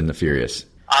 Fast and the Furious.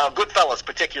 Goodfellas,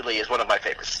 particularly, is one of my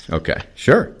favorites. Okay,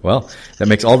 sure. Well, that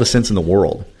makes all the sense in the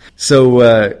world.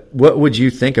 So what would you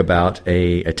think about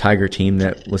a Tiger team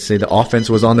that, let's say, the offense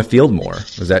was on the field more?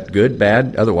 Was that good,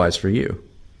 bad, otherwise for you?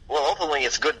 Well, ultimately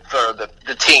it's good for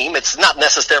the team. It's not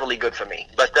necessarily good for me.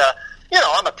 But,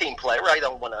 I'm a team player. I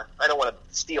don't want to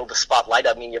steal the spotlight.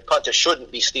 I mean, your punter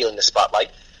shouldn't be stealing the spotlight.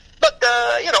 But,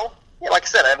 like I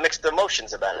said, I have mixed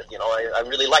emotions about it. I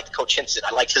really liked Coach Henson.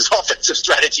 I liked his offensive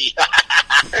strategy.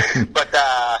 But,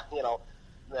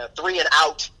 3 and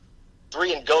out,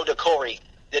 3 and go to Corey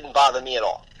didn't bother me at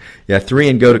all. Yeah, 3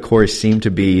 and go to Corey seemed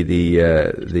to be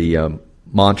the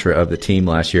mantra of the team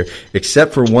last year,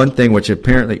 except for one thing, which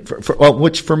apparently,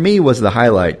 which for me was the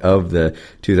highlight of the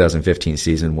 2015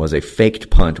 season, was a faked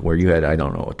punt where you had, a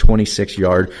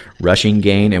 26-yard rushing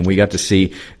gain, and we got to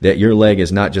see that your leg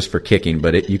is not just for kicking,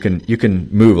 but you can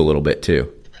move a little bit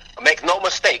too. Make no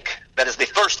mistake, that is the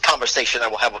first conversation I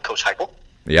will have with Coach Heupel.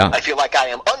 Yeah, I feel like I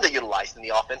am underutilized in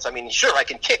the offense. I mean, sure, I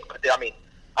can kick, but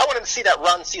I want him to see that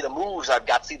run, see the moves I've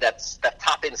got, see that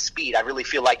top-end speed. I really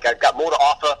feel like I've got more to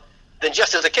offer than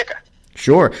just as a kicker.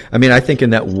 Sure. I mean, I think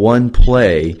in that one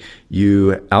play,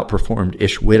 you outperformed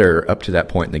Ish Witter up to that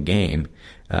point in the game.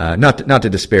 Not to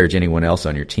disparage anyone else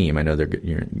on your team. I know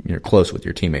you're close with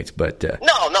your teammates, but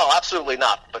no, absolutely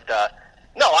not. But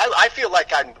I feel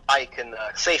like I can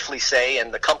safely say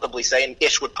and comfortably say, and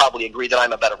Ish would probably agree, that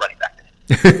I'm a better running back than him.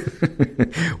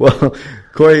 Well,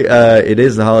 Corey, it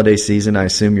is the holiday season. I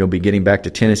assume you'll be getting back to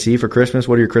Tennessee for Christmas.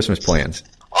 What are your Christmas plans?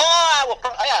 Oh,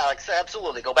 well, yeah, like I said,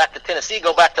 absolutely. Go back to Tennessee.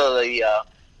 Go back to the.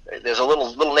 There's a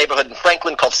little neighborhood in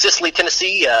Franklin called Sicily,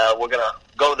 Tennessee. We're gonna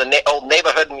go to the old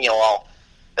neighborhood, and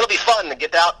it'll be fun to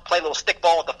get out, play a little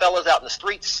stickball with the fellas out in the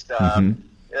streets. We'll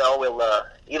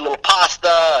eat a little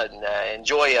pasta and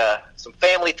enjoy some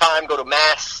family time. Go to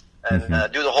mass and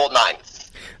do the whole nine.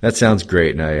 That sounds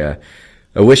great, and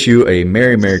I wish you a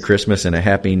Merry Christmas and a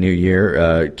Happy New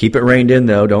Year. Keep it reined in,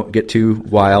 though. Don't get too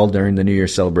wild during the New Year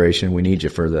celebration. We need you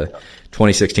for the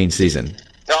 2016 season.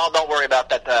 No, don't worry about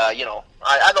that.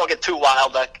 I don't get too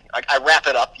wild. I wrap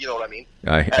it up. You know what I mean?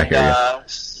 I hear you.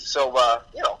 So,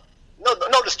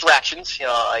 no distractions.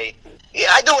 I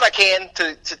do what I can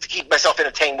to keep myself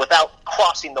entertained without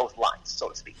crossing those lines, so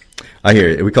to speak. I hear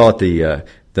you. We call it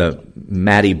the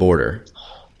Maddie border.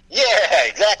 Yeah,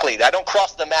 exactly. I don't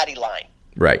cross the Maddie line.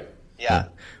 Right. Yeah.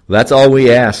 Well, that's all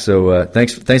we ask. So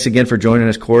thanks again for joining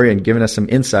us, Corey, and giving us some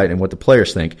insight on what the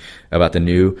players think about the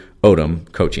new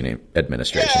Odom coaching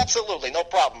administration. Yeah, absolutely. No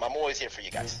problem. I'm always here for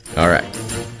you guys. All right.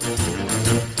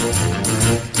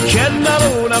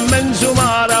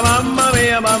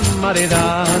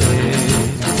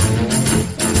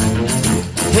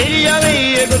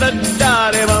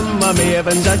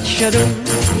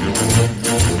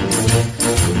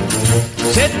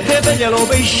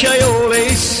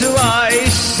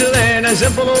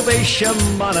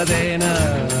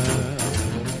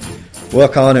 Well,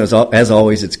 Colin, as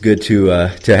always, it's good to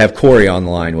have Corey on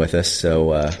the line with us.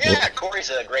 So Corey's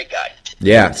a great guy.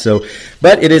 Yeah.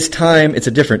 But it is time. It's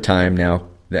a different time now.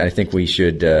 I think we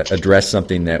should address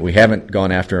something that we haven't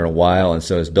gone after in a while, and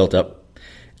so it's built up.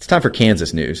 It's time for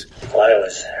Kansas news. Well, I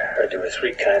always heard there were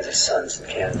three kinds of suns in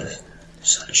Kansas: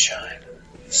 sunshine,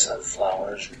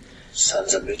 sunflowers,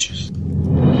 sons of bitches.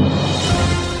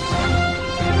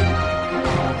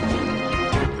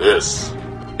 This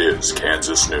is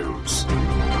Kansas News.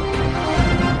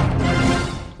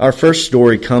 Our first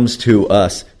story comes to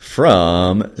us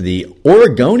from the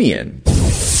Oregonian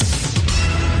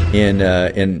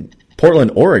in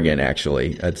Portland, Oregon,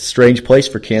 actually. A strange place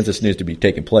for Kansas news to be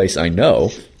taking place, I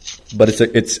know, but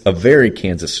it's a very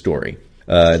Kansas story.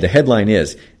 The headline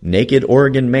is, Naked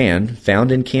Oregon Man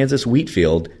Found in Kansas Wheat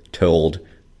Field Told,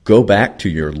 Go Back to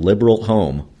Your Liberal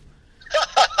Home.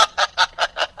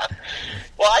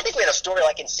 Well, I think we had a story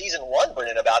like in season 1,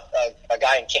 Brennan, about a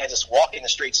guy in Kansas walking the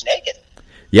streets naked.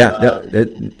 Yeah,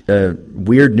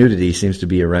 weird nudity seems to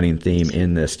be a running theme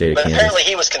in the state of Kansas. But apparently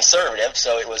he was conservative,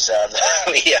 so it was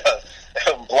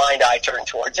the blind eye turned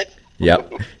towards it.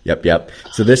 Yep.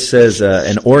 So this says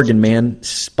an Oregon man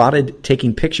spotted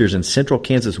taking pictures in central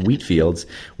Kansas wheat fields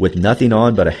with nothing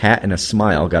on but a hat and a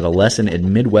smile got a lesson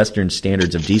in Midwestern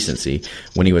standards of decency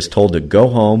when he was told to go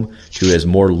home to his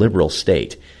more liberal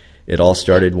state. It all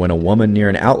started when a woman near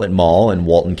an outlet mall in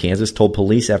Walton, Kansas, told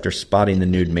police after spotting the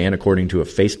nude man, according to a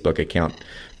Facebook account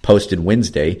posted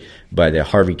Wednesday by the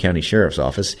Harvey County Sheriff's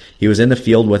Office. He was in the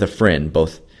field with a friend,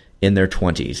 both in their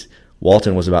 20s.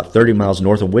 Walton was about 30 miles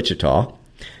north of Wichita.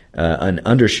 An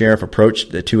undersheriff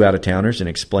approached the two out-of-towners and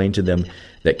explained to them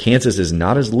that Kansas is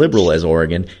not as liberal as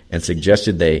Oregon and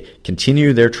suggested they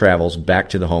continue their travels back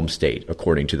to the home state,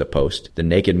 according to the Post. The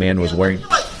naked man was wearing...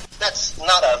 That's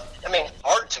not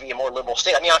hard to be a more liberal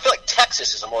state. I feel like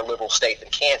Texas is a more liberal state than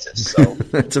Kansas. So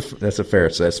that's a fair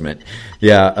assessment.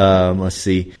 Yeah, let's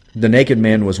see. The naked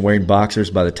man was wearing boxers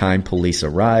by the time police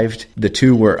arrived. The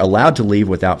two were allowed to leave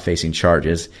without facing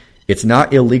charges. It's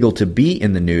not illegal to be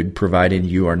in the nude, provided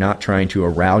you are not trying to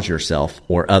arouse yourself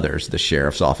or others, the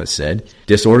sheriff's office said.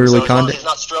 Disorderly conduct. He's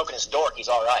not stroking his dork. He's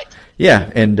all right. Yeah,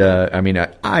 and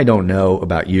I don't know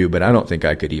about you, but I don't think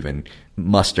I could even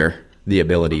muster the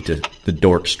ability to the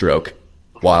dork stroke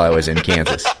while I was in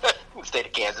Kansas. State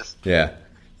of Kansas. Yeah.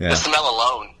 The smell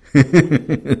alone.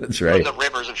 That's right. From the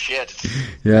rivers of shit.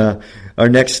 Yeah. Our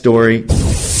next story.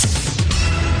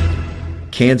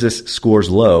 Kansas scores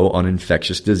low on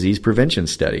infectious disease prevention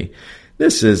study.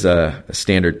 This is a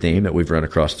standard theme that we've run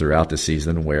across throughout the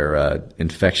season where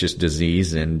infectious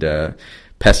disease and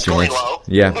pestilence. Scoring low.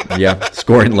 Yeah.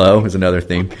 Scoring low is another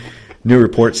theme. New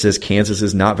report says Kansas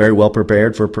is not very well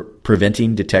prepared for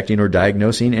preventing, detecting, or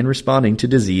diagnosing and responding to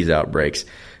disease outbreaks.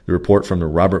 The report from the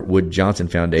Robert Wood Johnson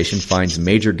Foundation finds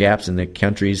major gaps in the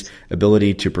country's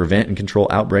ability to prevent and control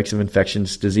outbreaks of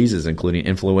infectious diseases, including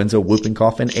influenza, whooping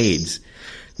cough, and AIDS.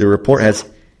 The report has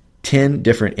 10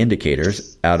 different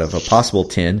indicators. Out of a possible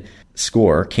 10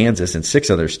 score, Kansas and 6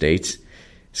 other states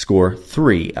score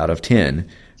 3 out of 10.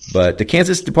 But the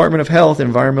Kansas Department of Health and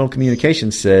Environmental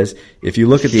Communications says if you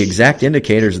look at the exact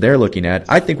indicators they're looking at,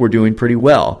 I think we're doing pretty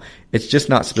well. It's just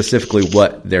not specifically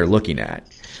what they're looking at.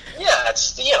 Yeah,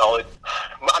 it's,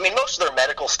 most of their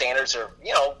medical standards are,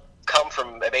 come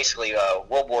from basically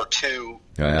World War II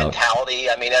mentality.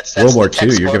 I mean, that's World War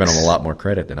II. You're giving them a lot more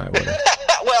credit than I would.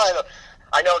 Well,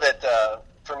 I know that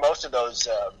for most of those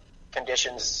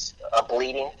conditions,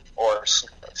 bleeding or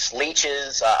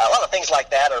leeches, a lot of things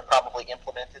like that are probably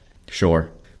implemented.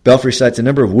 Sure. Belfry cites a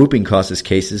number of whooping causes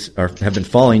cases have been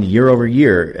falling year over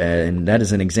year, and that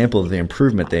is an example of the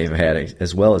improvement they've had,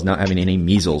 as well as not having any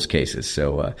measles cases.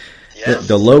 So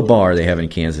the low bar they have in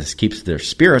Kansas keeps their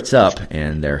spirits up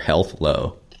and their health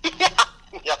low.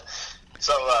 Yeah.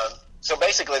 So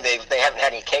basically they haven't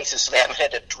had any cases, so they haven't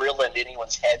had to drill into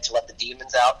anyone's head to let the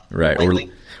demons out. Right,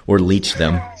 or leech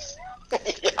them.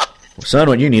 Yeah. Well, son,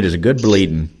 what you need is a good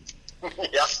bleeding.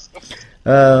 Yeah.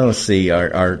 Let's see.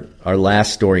 Our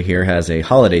last story here has a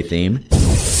holiday theme.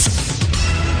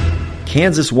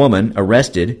 Kansas woman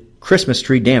arrested, Christmas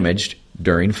tree damaged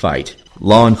during fight.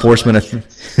 Law enforcement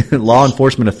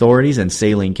authorities in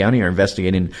Saline County are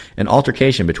investigating an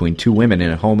altercation between two women in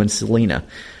a home in Salina.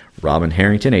 Robin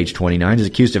Harrington, age 29, is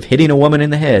accused of hitting a woman in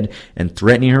the head and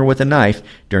threatening her with a knife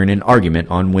during an argument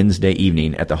on Wednesday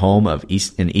evening at the home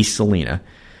in East Salina.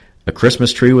 A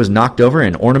Christmas tree was knocked over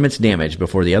and ornaments damaged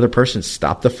before the other person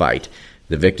stopped the fight.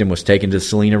 The victim was taken to the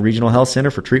Salina Regional Health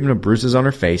Center for treatment of bruises on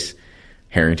her face.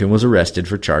 Harrington was arrested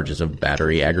for charges of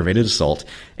battery, aggravated assault,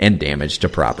 and damage to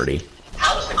property.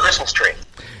 How was the Christmas tree?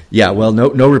 Yeah, well,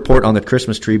 no report on the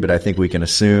Christmas tree, but I think we can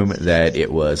assume that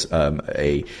it was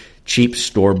a cheap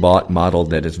store-bought model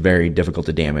that is very difficult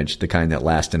to damage, the kind that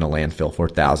lasts in a landfill for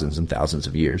thousands and thousands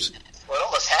of years. Well, it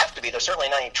almost have to be. There's certainly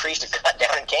not any trees to cut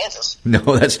down in Kansas. No,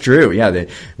 that's true. Yeah,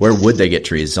 where would they get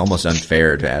trees? It's almost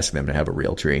unfair to ask them to have a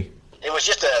real tree. It was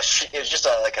just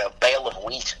like a bale of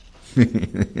wheat.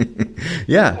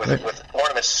 Yeah, with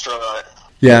ornaments strewn on it.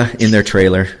 Yeah, in their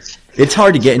trailer. It's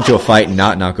hard to get into a fight and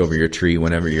not knock over your tree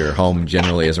whenever your home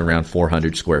generally is around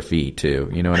 400 square feet, too.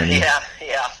 You know what I mean? Yeah.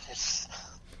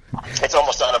 It's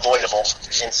almost unavoidable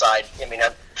inside. I mean,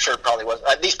 I'm sure it probably was.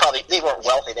 They weren't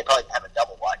wealthy. They probably didn't have a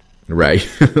double wide. Right.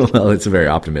 Well, it's very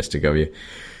optimistic of you.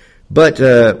 But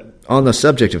on the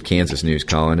subject of Kansas news,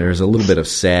 Colin, there's a little bit of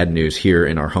sad news here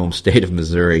in our home state of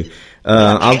Missouri.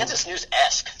 Kansas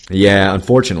news-esque. Yeah,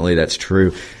 unfortunately, that's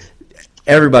true.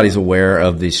 Everybody's aware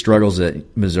of the struggles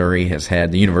that Missouri has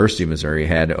had, the University of Missouri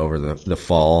had over the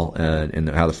fall, and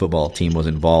how the football team was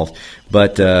involved.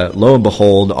 But lo and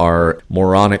behold, our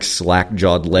moronic,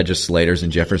 slack-jawed legislators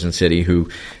in Jefferson City who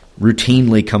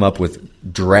routinely come up with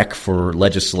dreck for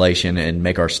legislation and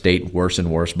make our state worse and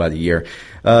worse by the year.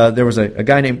 There was a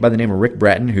guy by the name of Rick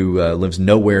Bratton who lives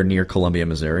nowhere near Columbia,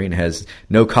 Missouri, and has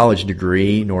no college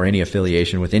degree nor any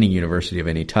affiliation with any university of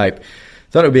any type.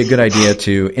 Thought it would be a good idea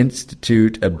to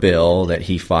institute a bill that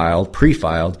he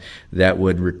pre-filed, that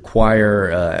would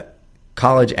require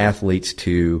college athletes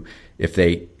to, if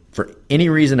they, for any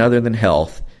reason other than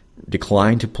health,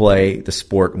 decline to play the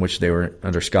sport in which they were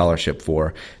under scholarship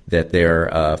for, that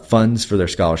their funds for their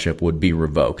scholarship would be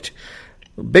revoked.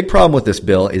 Big problem with this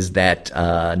bill is that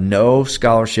no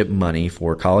scholarship money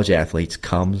for college athletes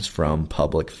comes from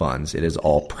public funds. It is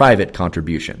all private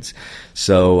contributions.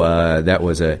 So that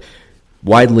was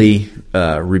widely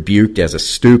rebuked as a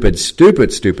stupid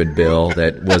bill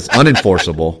that was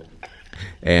unenforceable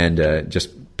and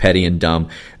just petty and dumb.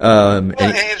 It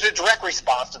was a direct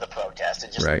response to the protest.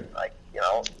 It just, right.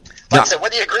 I said,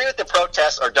 whether you agree with the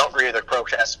protests or don't agree with the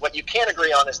protests, what you can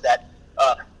agree on is that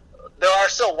there are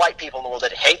still white people in the world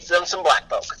that hate them some black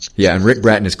folk. Yeah, and Rick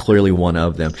Bratton is clearly one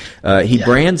of them. He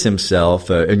brands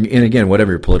himself, and again,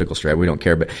 whatever your political stripe, we don't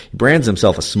care, but he brands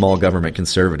himself a small government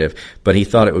conservative, but he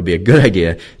thought it would be a good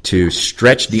idea to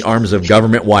stretch the arms of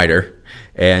government wider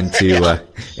and to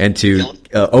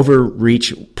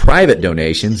overreach private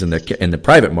donations in the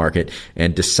private market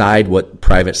and decide what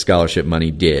private scholarship money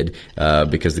did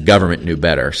because the government knew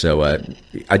better. So I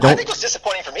think what's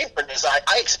disappointing for me is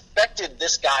I expected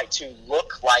this guy to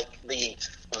look like the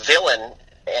villain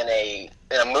in a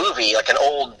movie, like an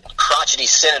old crotchety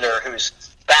senator who's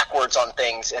backwards on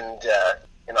things and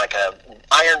in like a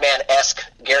Iron Man-esque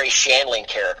Gary Shandling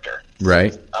character.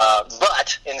 Right.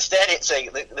 But instead,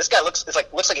 this guy looks like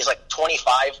he's like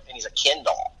 25 and he's a Ken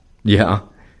doll. Yeah.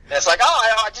 And it's like,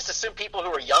 I just assume people who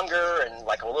are younger and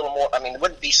like a little more. I mean, it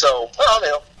wouldn't be so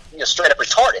straight up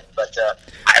retarded. But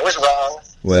I was wrong.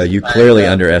 Well, you clearly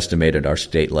underestimated our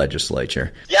state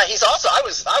legislature. Yeah, he's also. I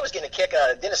was getting a kick.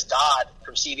 Dennis Dodd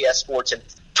from CBS Sports had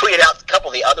tweeted out a couple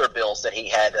of the other bills that he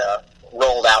had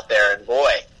rolled out there, and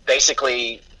boy,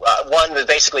 basically, one was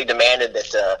basically demanded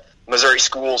that Missouri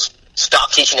schools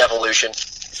stop teaching evolution.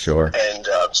 Sure. And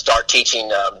start teaching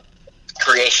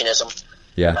creationism.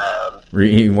 Yeah.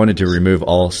 He wanted to remove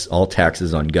all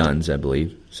taxes on guns, I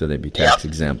believe, so they'd be tax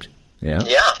exempt. Yeah.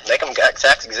 Yeah, make them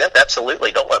tax exempt.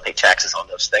 Absolutely. Don't want to pay taxes on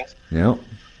those things. Yeah.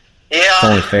 Yeah. It's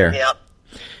only fair. Yeah.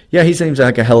 Yeah, he seems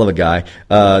like a hell of a guy.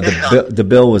 The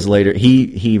bill was later.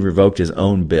 He revoked his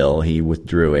own bill. He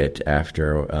withdrew it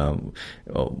after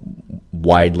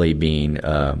widely being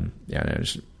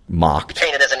mocked.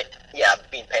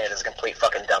 Being painted as a complete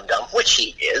fucking dum-dum, which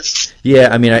he is. Yeah,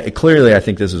 I mean, clearly I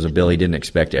think this was a bill he didn't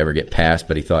expect to ever get passed,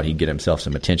 but he thought he'd get himself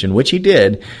some attention, which he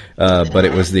did. But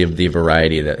it was the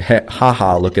variety that,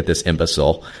 ha, look at this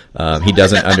imbecile. He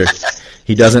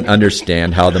doesn't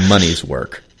understand how the monies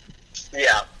work.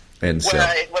 Yeah. And so,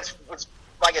 what's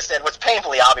like I said, what's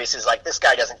painfully obvious is like this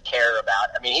guy doesn't care about.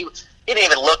 I mean, he didn't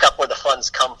even look up where the funds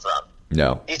come from.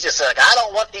 No. He's just like, I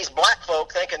don't want these black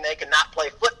folk thinking they can not play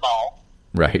football.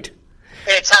 Right.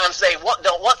 At times they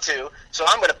don't want to, so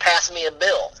I'm going to pass me a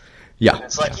bill. Yeah. And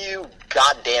it's like, you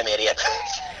goddamn idiot.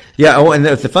 Yeah. Oh, and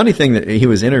the funny thing that he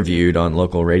was interviewed on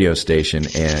local radio station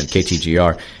and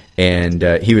KTGR. And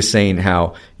he was saying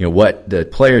how, what the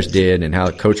players did and how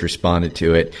the coach responded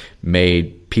to it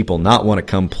made people not want to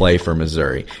come play for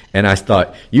Missouri. And I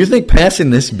thought, you think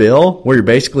passing this bill where you're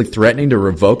basically threatening to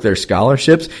revoke their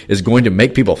scholarships is going to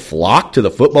make people flock to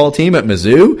the football team at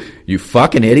Mizzou? You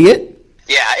fucking idiot.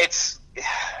 Yeah, it's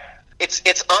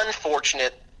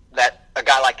unfortunate that a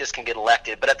guy like this can get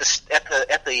elected. But at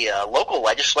the local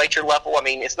legislature level, I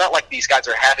mean, it's not like these guys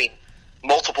are having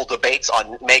multiple debates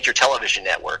on major television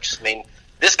networks. I mean,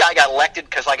 this guy got elected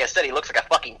because, like I said, he looks like a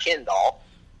fucking Ken doll,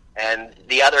 and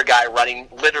the other guy running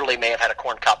literally may have had a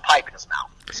corncob pipe in his mouth.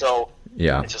 So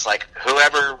yeah, it's just like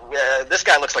whoever this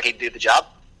guy looks like he'd do the job.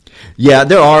 Yeah,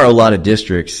 there are a lot of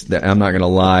districts that I'm not going to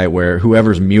lie where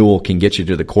whoever's mule can get you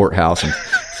to the courthouse and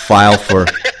file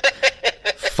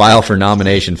for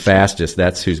nomination fastest.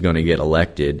 That's who's going to get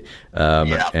elected,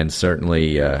 and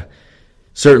certainly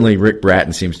Rick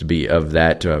Bratton seems to be of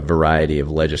that variety of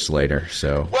legislator.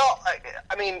 So, well,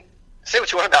 I mean, say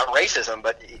what you want about racism,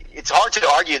 but it's hard to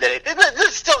argue that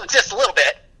it still exists a little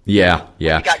bit. Yeah. You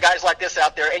got guys like this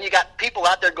out there, and you got people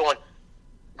out there going,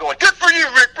 good for you,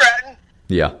 Rick Bratton.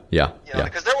 Yeah.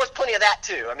 Because there was plenty of that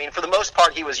too. I mean, for the most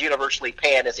part, he was universally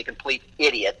panned as a complete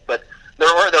idiot, but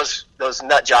there were those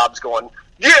nut jobs going,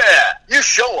 yeah, you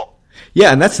show them.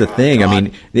 Yeah, and that's the thing. God. I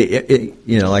mean,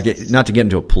 not to get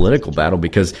into a political battle,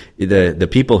 because the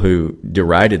people who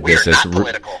derided this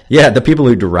the people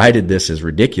who derided this as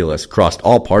ridiculous crossed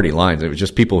all party lines. It was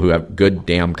just people who have good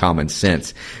damn common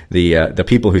sense. The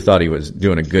people who thought he was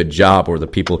doing a good job, or the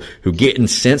people who get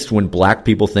incensed when black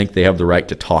people think they have the right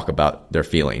to talk about their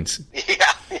feelings.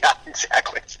 Yeah,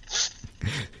 exactly.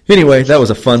 Anyway, that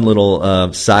was a fun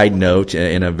little side note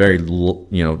in a very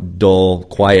dull,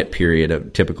 quiet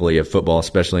period typically of football,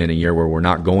 especially in a year where we're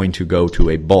not going to go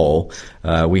to a bowl.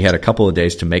 We had a couple of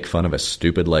days to make fun of a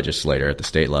stupid legislator at the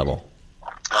state level.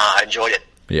 I enjoyed it.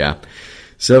 Yeah.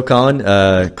 So, Colin,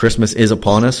 Christmas is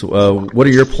upon us. What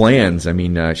are your plans? I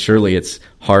mean, surely it's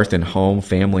hearth and home,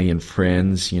 family and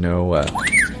friends. That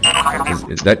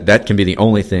can be the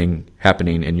only thing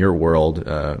happening in your world.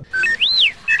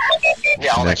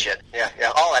 Yeah, all that shit. Yeah,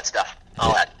 all that stuff.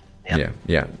 All that.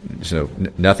 Yeah. So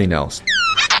nothing else.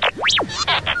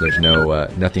 There's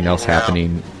nothing else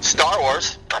happening. Star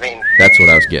Wars. I mean, that's what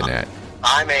I was getting at.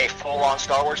 I'm a full-on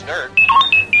Star Wars nerd.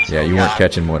 So, yeah, you weren't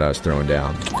catching what I was throwing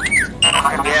down.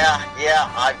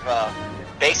 Yeah. I've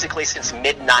basically since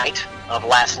midnight of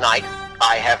last night,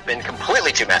 I have been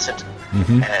completely tumescent.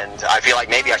 Mm-hmm. And I feel like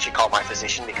maybe I should call my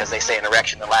physician, because they say an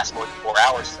erection that lasts more than 4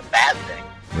 hours is a bad thing.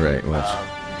 Right. Well,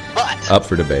 but up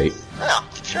for debate. Yeah,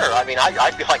 sure. I mean,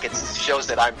 I feel like it shows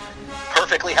that I'm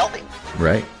perfectly healthy.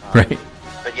 Right.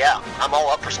 But yeah, I'm all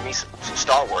up for some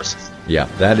Star Wars. Yeah,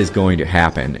 that is going to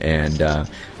happen. And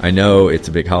I know it's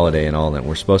a big holiday and all that.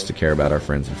 We're supposed to care about our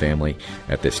friends and family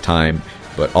at this time.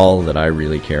 But all that I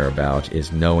really care about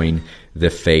is knowing the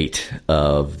fate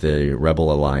of the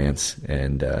Rebel Alliance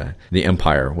and the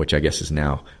Empire, which I guess is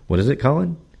now, what is it,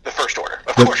 Colin? The First Order.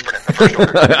 Of course, Brennan. The First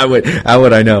Order. How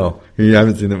would I know? You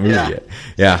haven't seen the movie yet.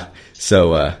 Yeah.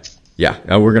 So,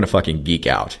 we're going to fucking geek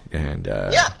out. And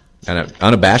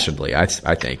unabashedly,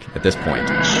 I think, at this point.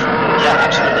 Yeah,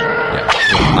 absolutely.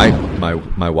 Yeah.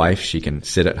 My wife, she can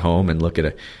sit at home and look at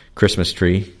a Christmas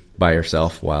tree by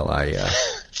herself while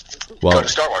go to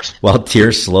Star Wars. While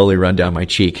tears slowly run down my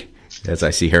cheek as I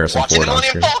see Harrison Ford on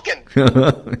screen.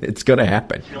 It's going to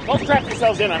happen. Don't strap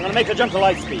yourselves in. I'm going to make a jump to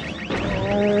light speed.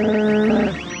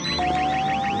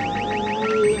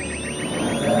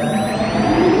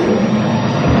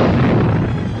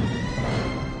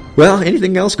 Well,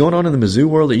 anything else going on in the Mizzou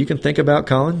world that you can think about,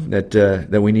 Colin,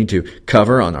 that we need to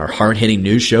cover on our hard-hitting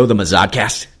news show, the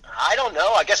Mazodcast? I don't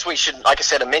know. I guess we should, like I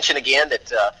said, mention again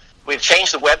that We've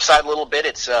changed the website a little bit.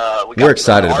 We're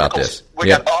excited about this. We've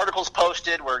got articles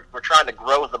posted. We're trying to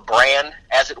grow the brand,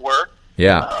 as it were.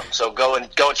 Yeah. So go and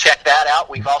check that out.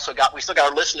 We still got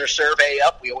our listener survey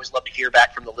up. We always love to hear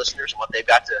back from the listeners and what they've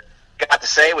got to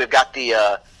say. We've got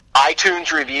the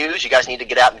iTunes reviews. You guys need to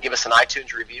get out and give us an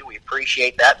iTunes review. We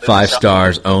appreciate that. 5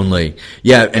 stars only.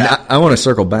 Yeah, and I want to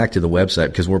circle back to the website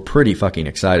because we're pretty fucking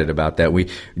excited about that. We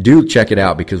do check it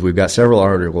out because we've got several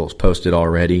articles posted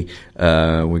already.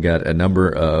 We got a number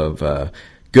of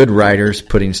good writers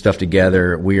putting stuff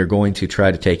together. We are going to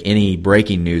try to take any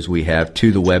breaking news we have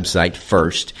to the website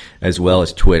first, as well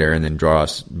as Twitter, and then draw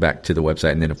us back to the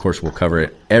website. And then, of course, we'll cover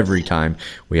it every time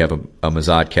we have a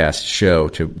Mazodcast show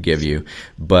to give you.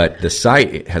 But the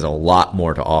site has a lot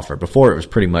more to offer. Before, it was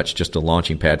pretty much just a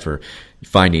launching pad for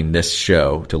finding this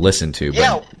show to listen to.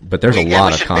 But there's a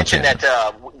lot of content. We should mention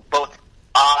that both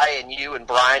I and you and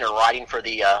Brian are writing for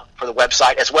the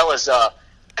website, as well as a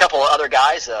couple of other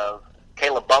guys.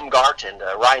 Caleb Bumgart and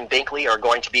Ryan Binkley are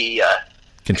going to be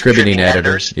contributing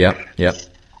editors. Yep.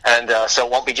 And so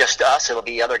it won't be just us. It'll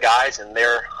be other guys and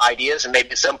their ideas. And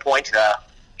maybe at some point,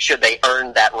 should they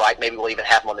earn that right, maybe we'll even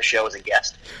have them on the show as a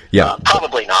guest. Yeah.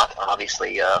 Probably not.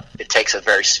 Obviously, it takes a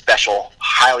very special,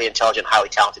 highly intelligent, highly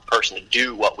talented person to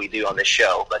do what we do on this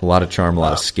show. But a lot of charm, a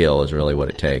lot of skill is really what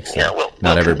it takes. Yeah, we'll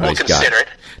consider it.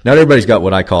 Not everybody's got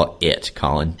what I call it,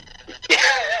 Colin. Yeah.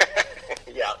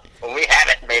 When we have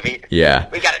it, maybe. Yeah.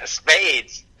 We got it in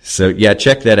spades. So, yeah,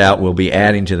 check that out. We'll be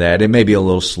adding to that. It may be a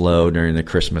little slow during the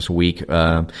Christmas week,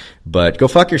 but go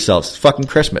fuck yourselves. It's fucking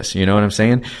Christmas, you know what I'm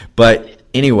saying? But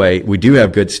anyway, we do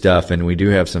have good stuff, and we do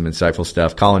have some insightful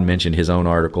stuff. Colin mentioned his own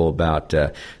article about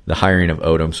the hiring of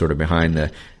Odom, sort of behind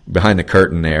the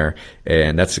curtain there,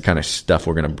 and that's the kind of stuff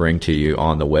we're going to bring to you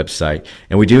on the website.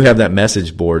 And we do have that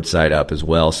message board site up as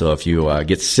well, so if you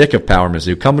get sick of Power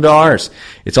Mizzou, come to ours.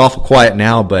 It's awful quiet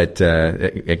now, but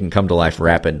it can come to life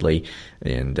rapidly,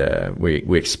 and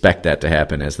we expect that to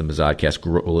happen as the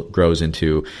Mazodcast grows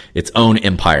into its own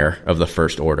empire of the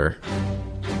First Order.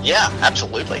 Yeah,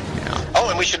 absolutely. Yeah. Oh,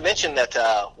 and we should mention that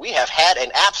we have had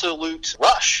an absolute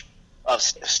rush of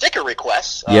sticker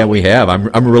requests. Yeah, we have.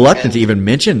 I'm reluctant to even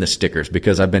mention the stickers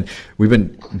because we've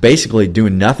been basically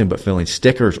doing nothing but filling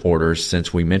stickers orders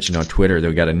since we mentioned on Twitter that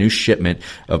we got a new shipment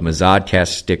of Mazodcast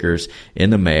stickers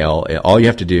in the mail. All you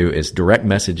have to do is direct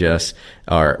message us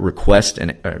or request,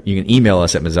 and you can email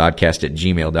us at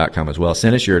mazodcast@gmail.com as well.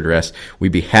 Send us your address.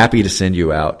 We'd be happy to send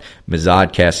you out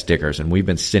Mazodcast stickers, and we've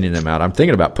been sending them out. I'm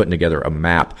thinking about putting together a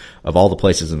map of all the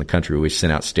places in the country we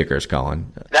sent out stickers,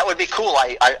 Colin. That would be cool.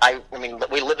 I mean,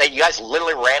 you guys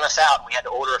literally ran us out. We had to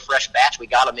order a fresh batch. We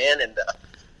got them in, and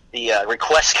the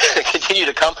requests continue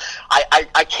to come.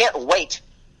 I can't wait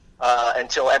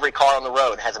until every car on the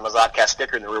road has a Mazodcast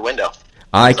sticker in the rear window.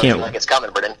 I can't. Like it's coming,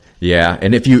 Brendan. Yeah,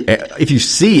 and if you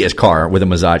see a car with a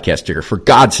Mazodcast sticker, for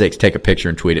God's sakes, take a picture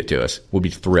and tweet it to us. We'll be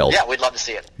thrilled. Yeah, we'd love to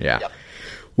see it. Yeah. Yep.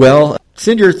 Well,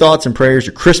 send your thoughts and prayers,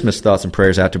 your Christmas thoughts and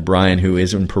prayers out to Brian, who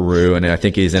is in Peru, and I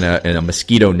think he's in a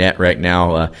mosquito net right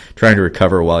now, trying to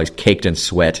recover while he's caked in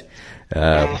sweat.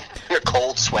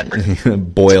 Cold sweat.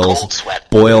 Boils. Cold sweat.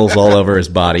 Boils all over his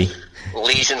body.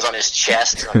 Lesions on his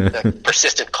chest.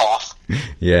 Persistent cough.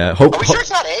 Yeah. Are we sure it's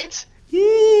not AIDS?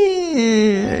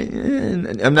 Yeah,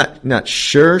 I'm not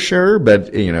sure,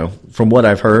 but you know, from what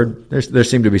I've heard, there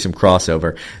seemed to be some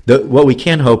crossover. What we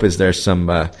can hope is there's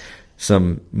some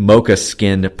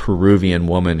mocha-skinned Peruvian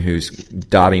woman who's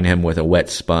dotting him with a wet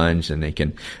sponge, and they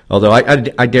can. Although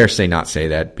I dare say not say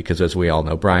that because, as we all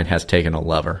know, Brian has taken a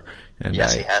lover, and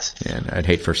yes, he has. And I'd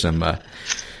hate for some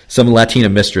Latina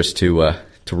mistress to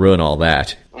ruin all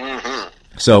that. Mm-hmm.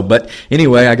 So, but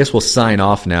anyway, I guess we'll sign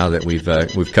off now that we've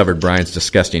covered Brian's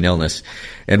disgusting illness,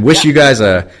 and wish you guys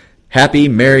a happy,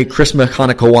 Merry Christmas,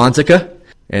 Hanukkah, Wanzika,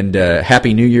 and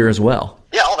Happy New Year as well.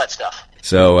 Yeah, all that stuff.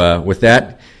 So, with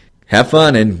that, have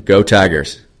fun and go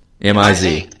Tigers.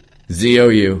 M-I-Z.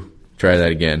 Z-O-U. Try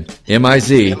that again.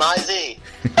 M-I-Z. M-I-Z.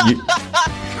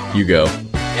 You go.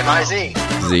 M-I-Z.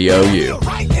 Z-O-U. Feel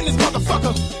right in this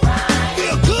motherfucker.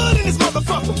 Feel good in this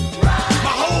motherfucker.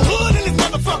 My whole hood in this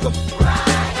motherfucker.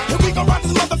 Here we gon' rock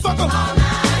this motherfucker.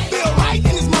 Feel right in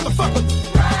this motherfucker.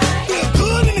 Feel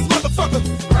good in this motherfucker.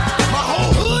 My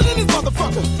whole hood in this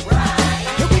motherfucker.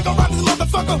 Here we gon' rock this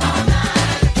motherfucker.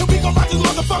 Here we gon' rock this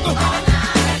motherfucker.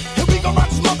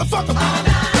 Motherfucker.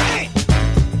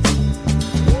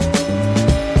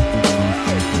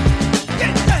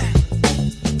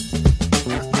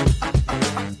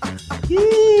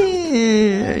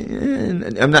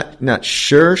 Yeah, I'm not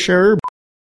sure.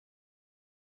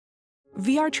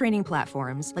 VR training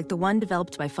platforms, like the one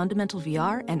developed by Fundamental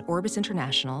VR and Orbis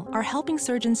International, are helping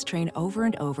surgeons train over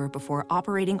and over before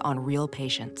operating on real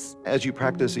patients. As you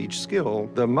practice each skill,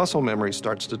 the muscle memory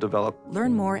starts to develop.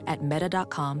 Learn more at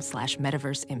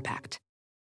meta.com/metaverseimpact.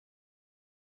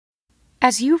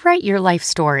 As you write your life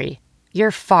story,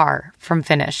 you're far from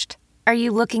finished. Are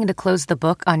you looking to close the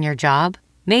book on your job?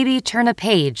 Maybe turn a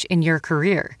page in your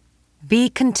career? Be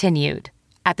continued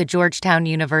at the Georgetown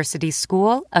University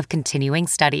School of Continuing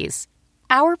Studies.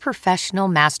 Our professional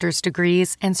master's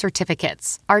degrees and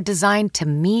certificates are designed to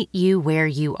meet you where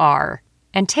you are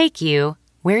and take you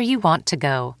where you want to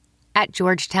go. At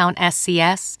Georgetown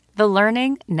SCS, the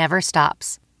learning never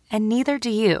stops, and neither do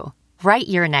you. Write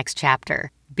your next chapter.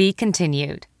 Be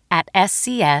continued at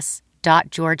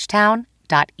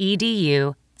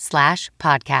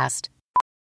scs.georgetown.edu/podcast.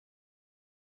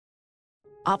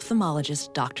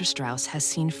 Ophthalmologist Dr. Strauss has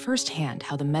seen firsthand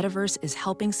how the metaverse is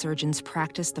helping surgeons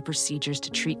practice the procedures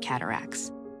to treat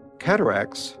cataracts.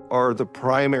 Cataracts are the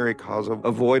primary cause of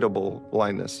avoidable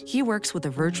blindness. He works with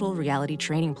a virtual reality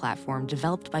training platform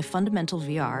developed by Fundamental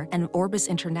VR and Orbis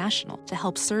International to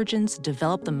help surgeons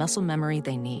develop the muscle memory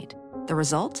they need. The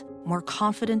result? More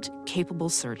confident, capable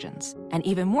surgeons. And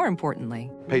even more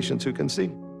importantly, patients who can see.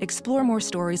 Explore more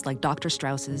stories like Dr.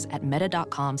 Strauss's at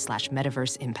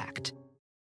meta.com/metaverseimpact.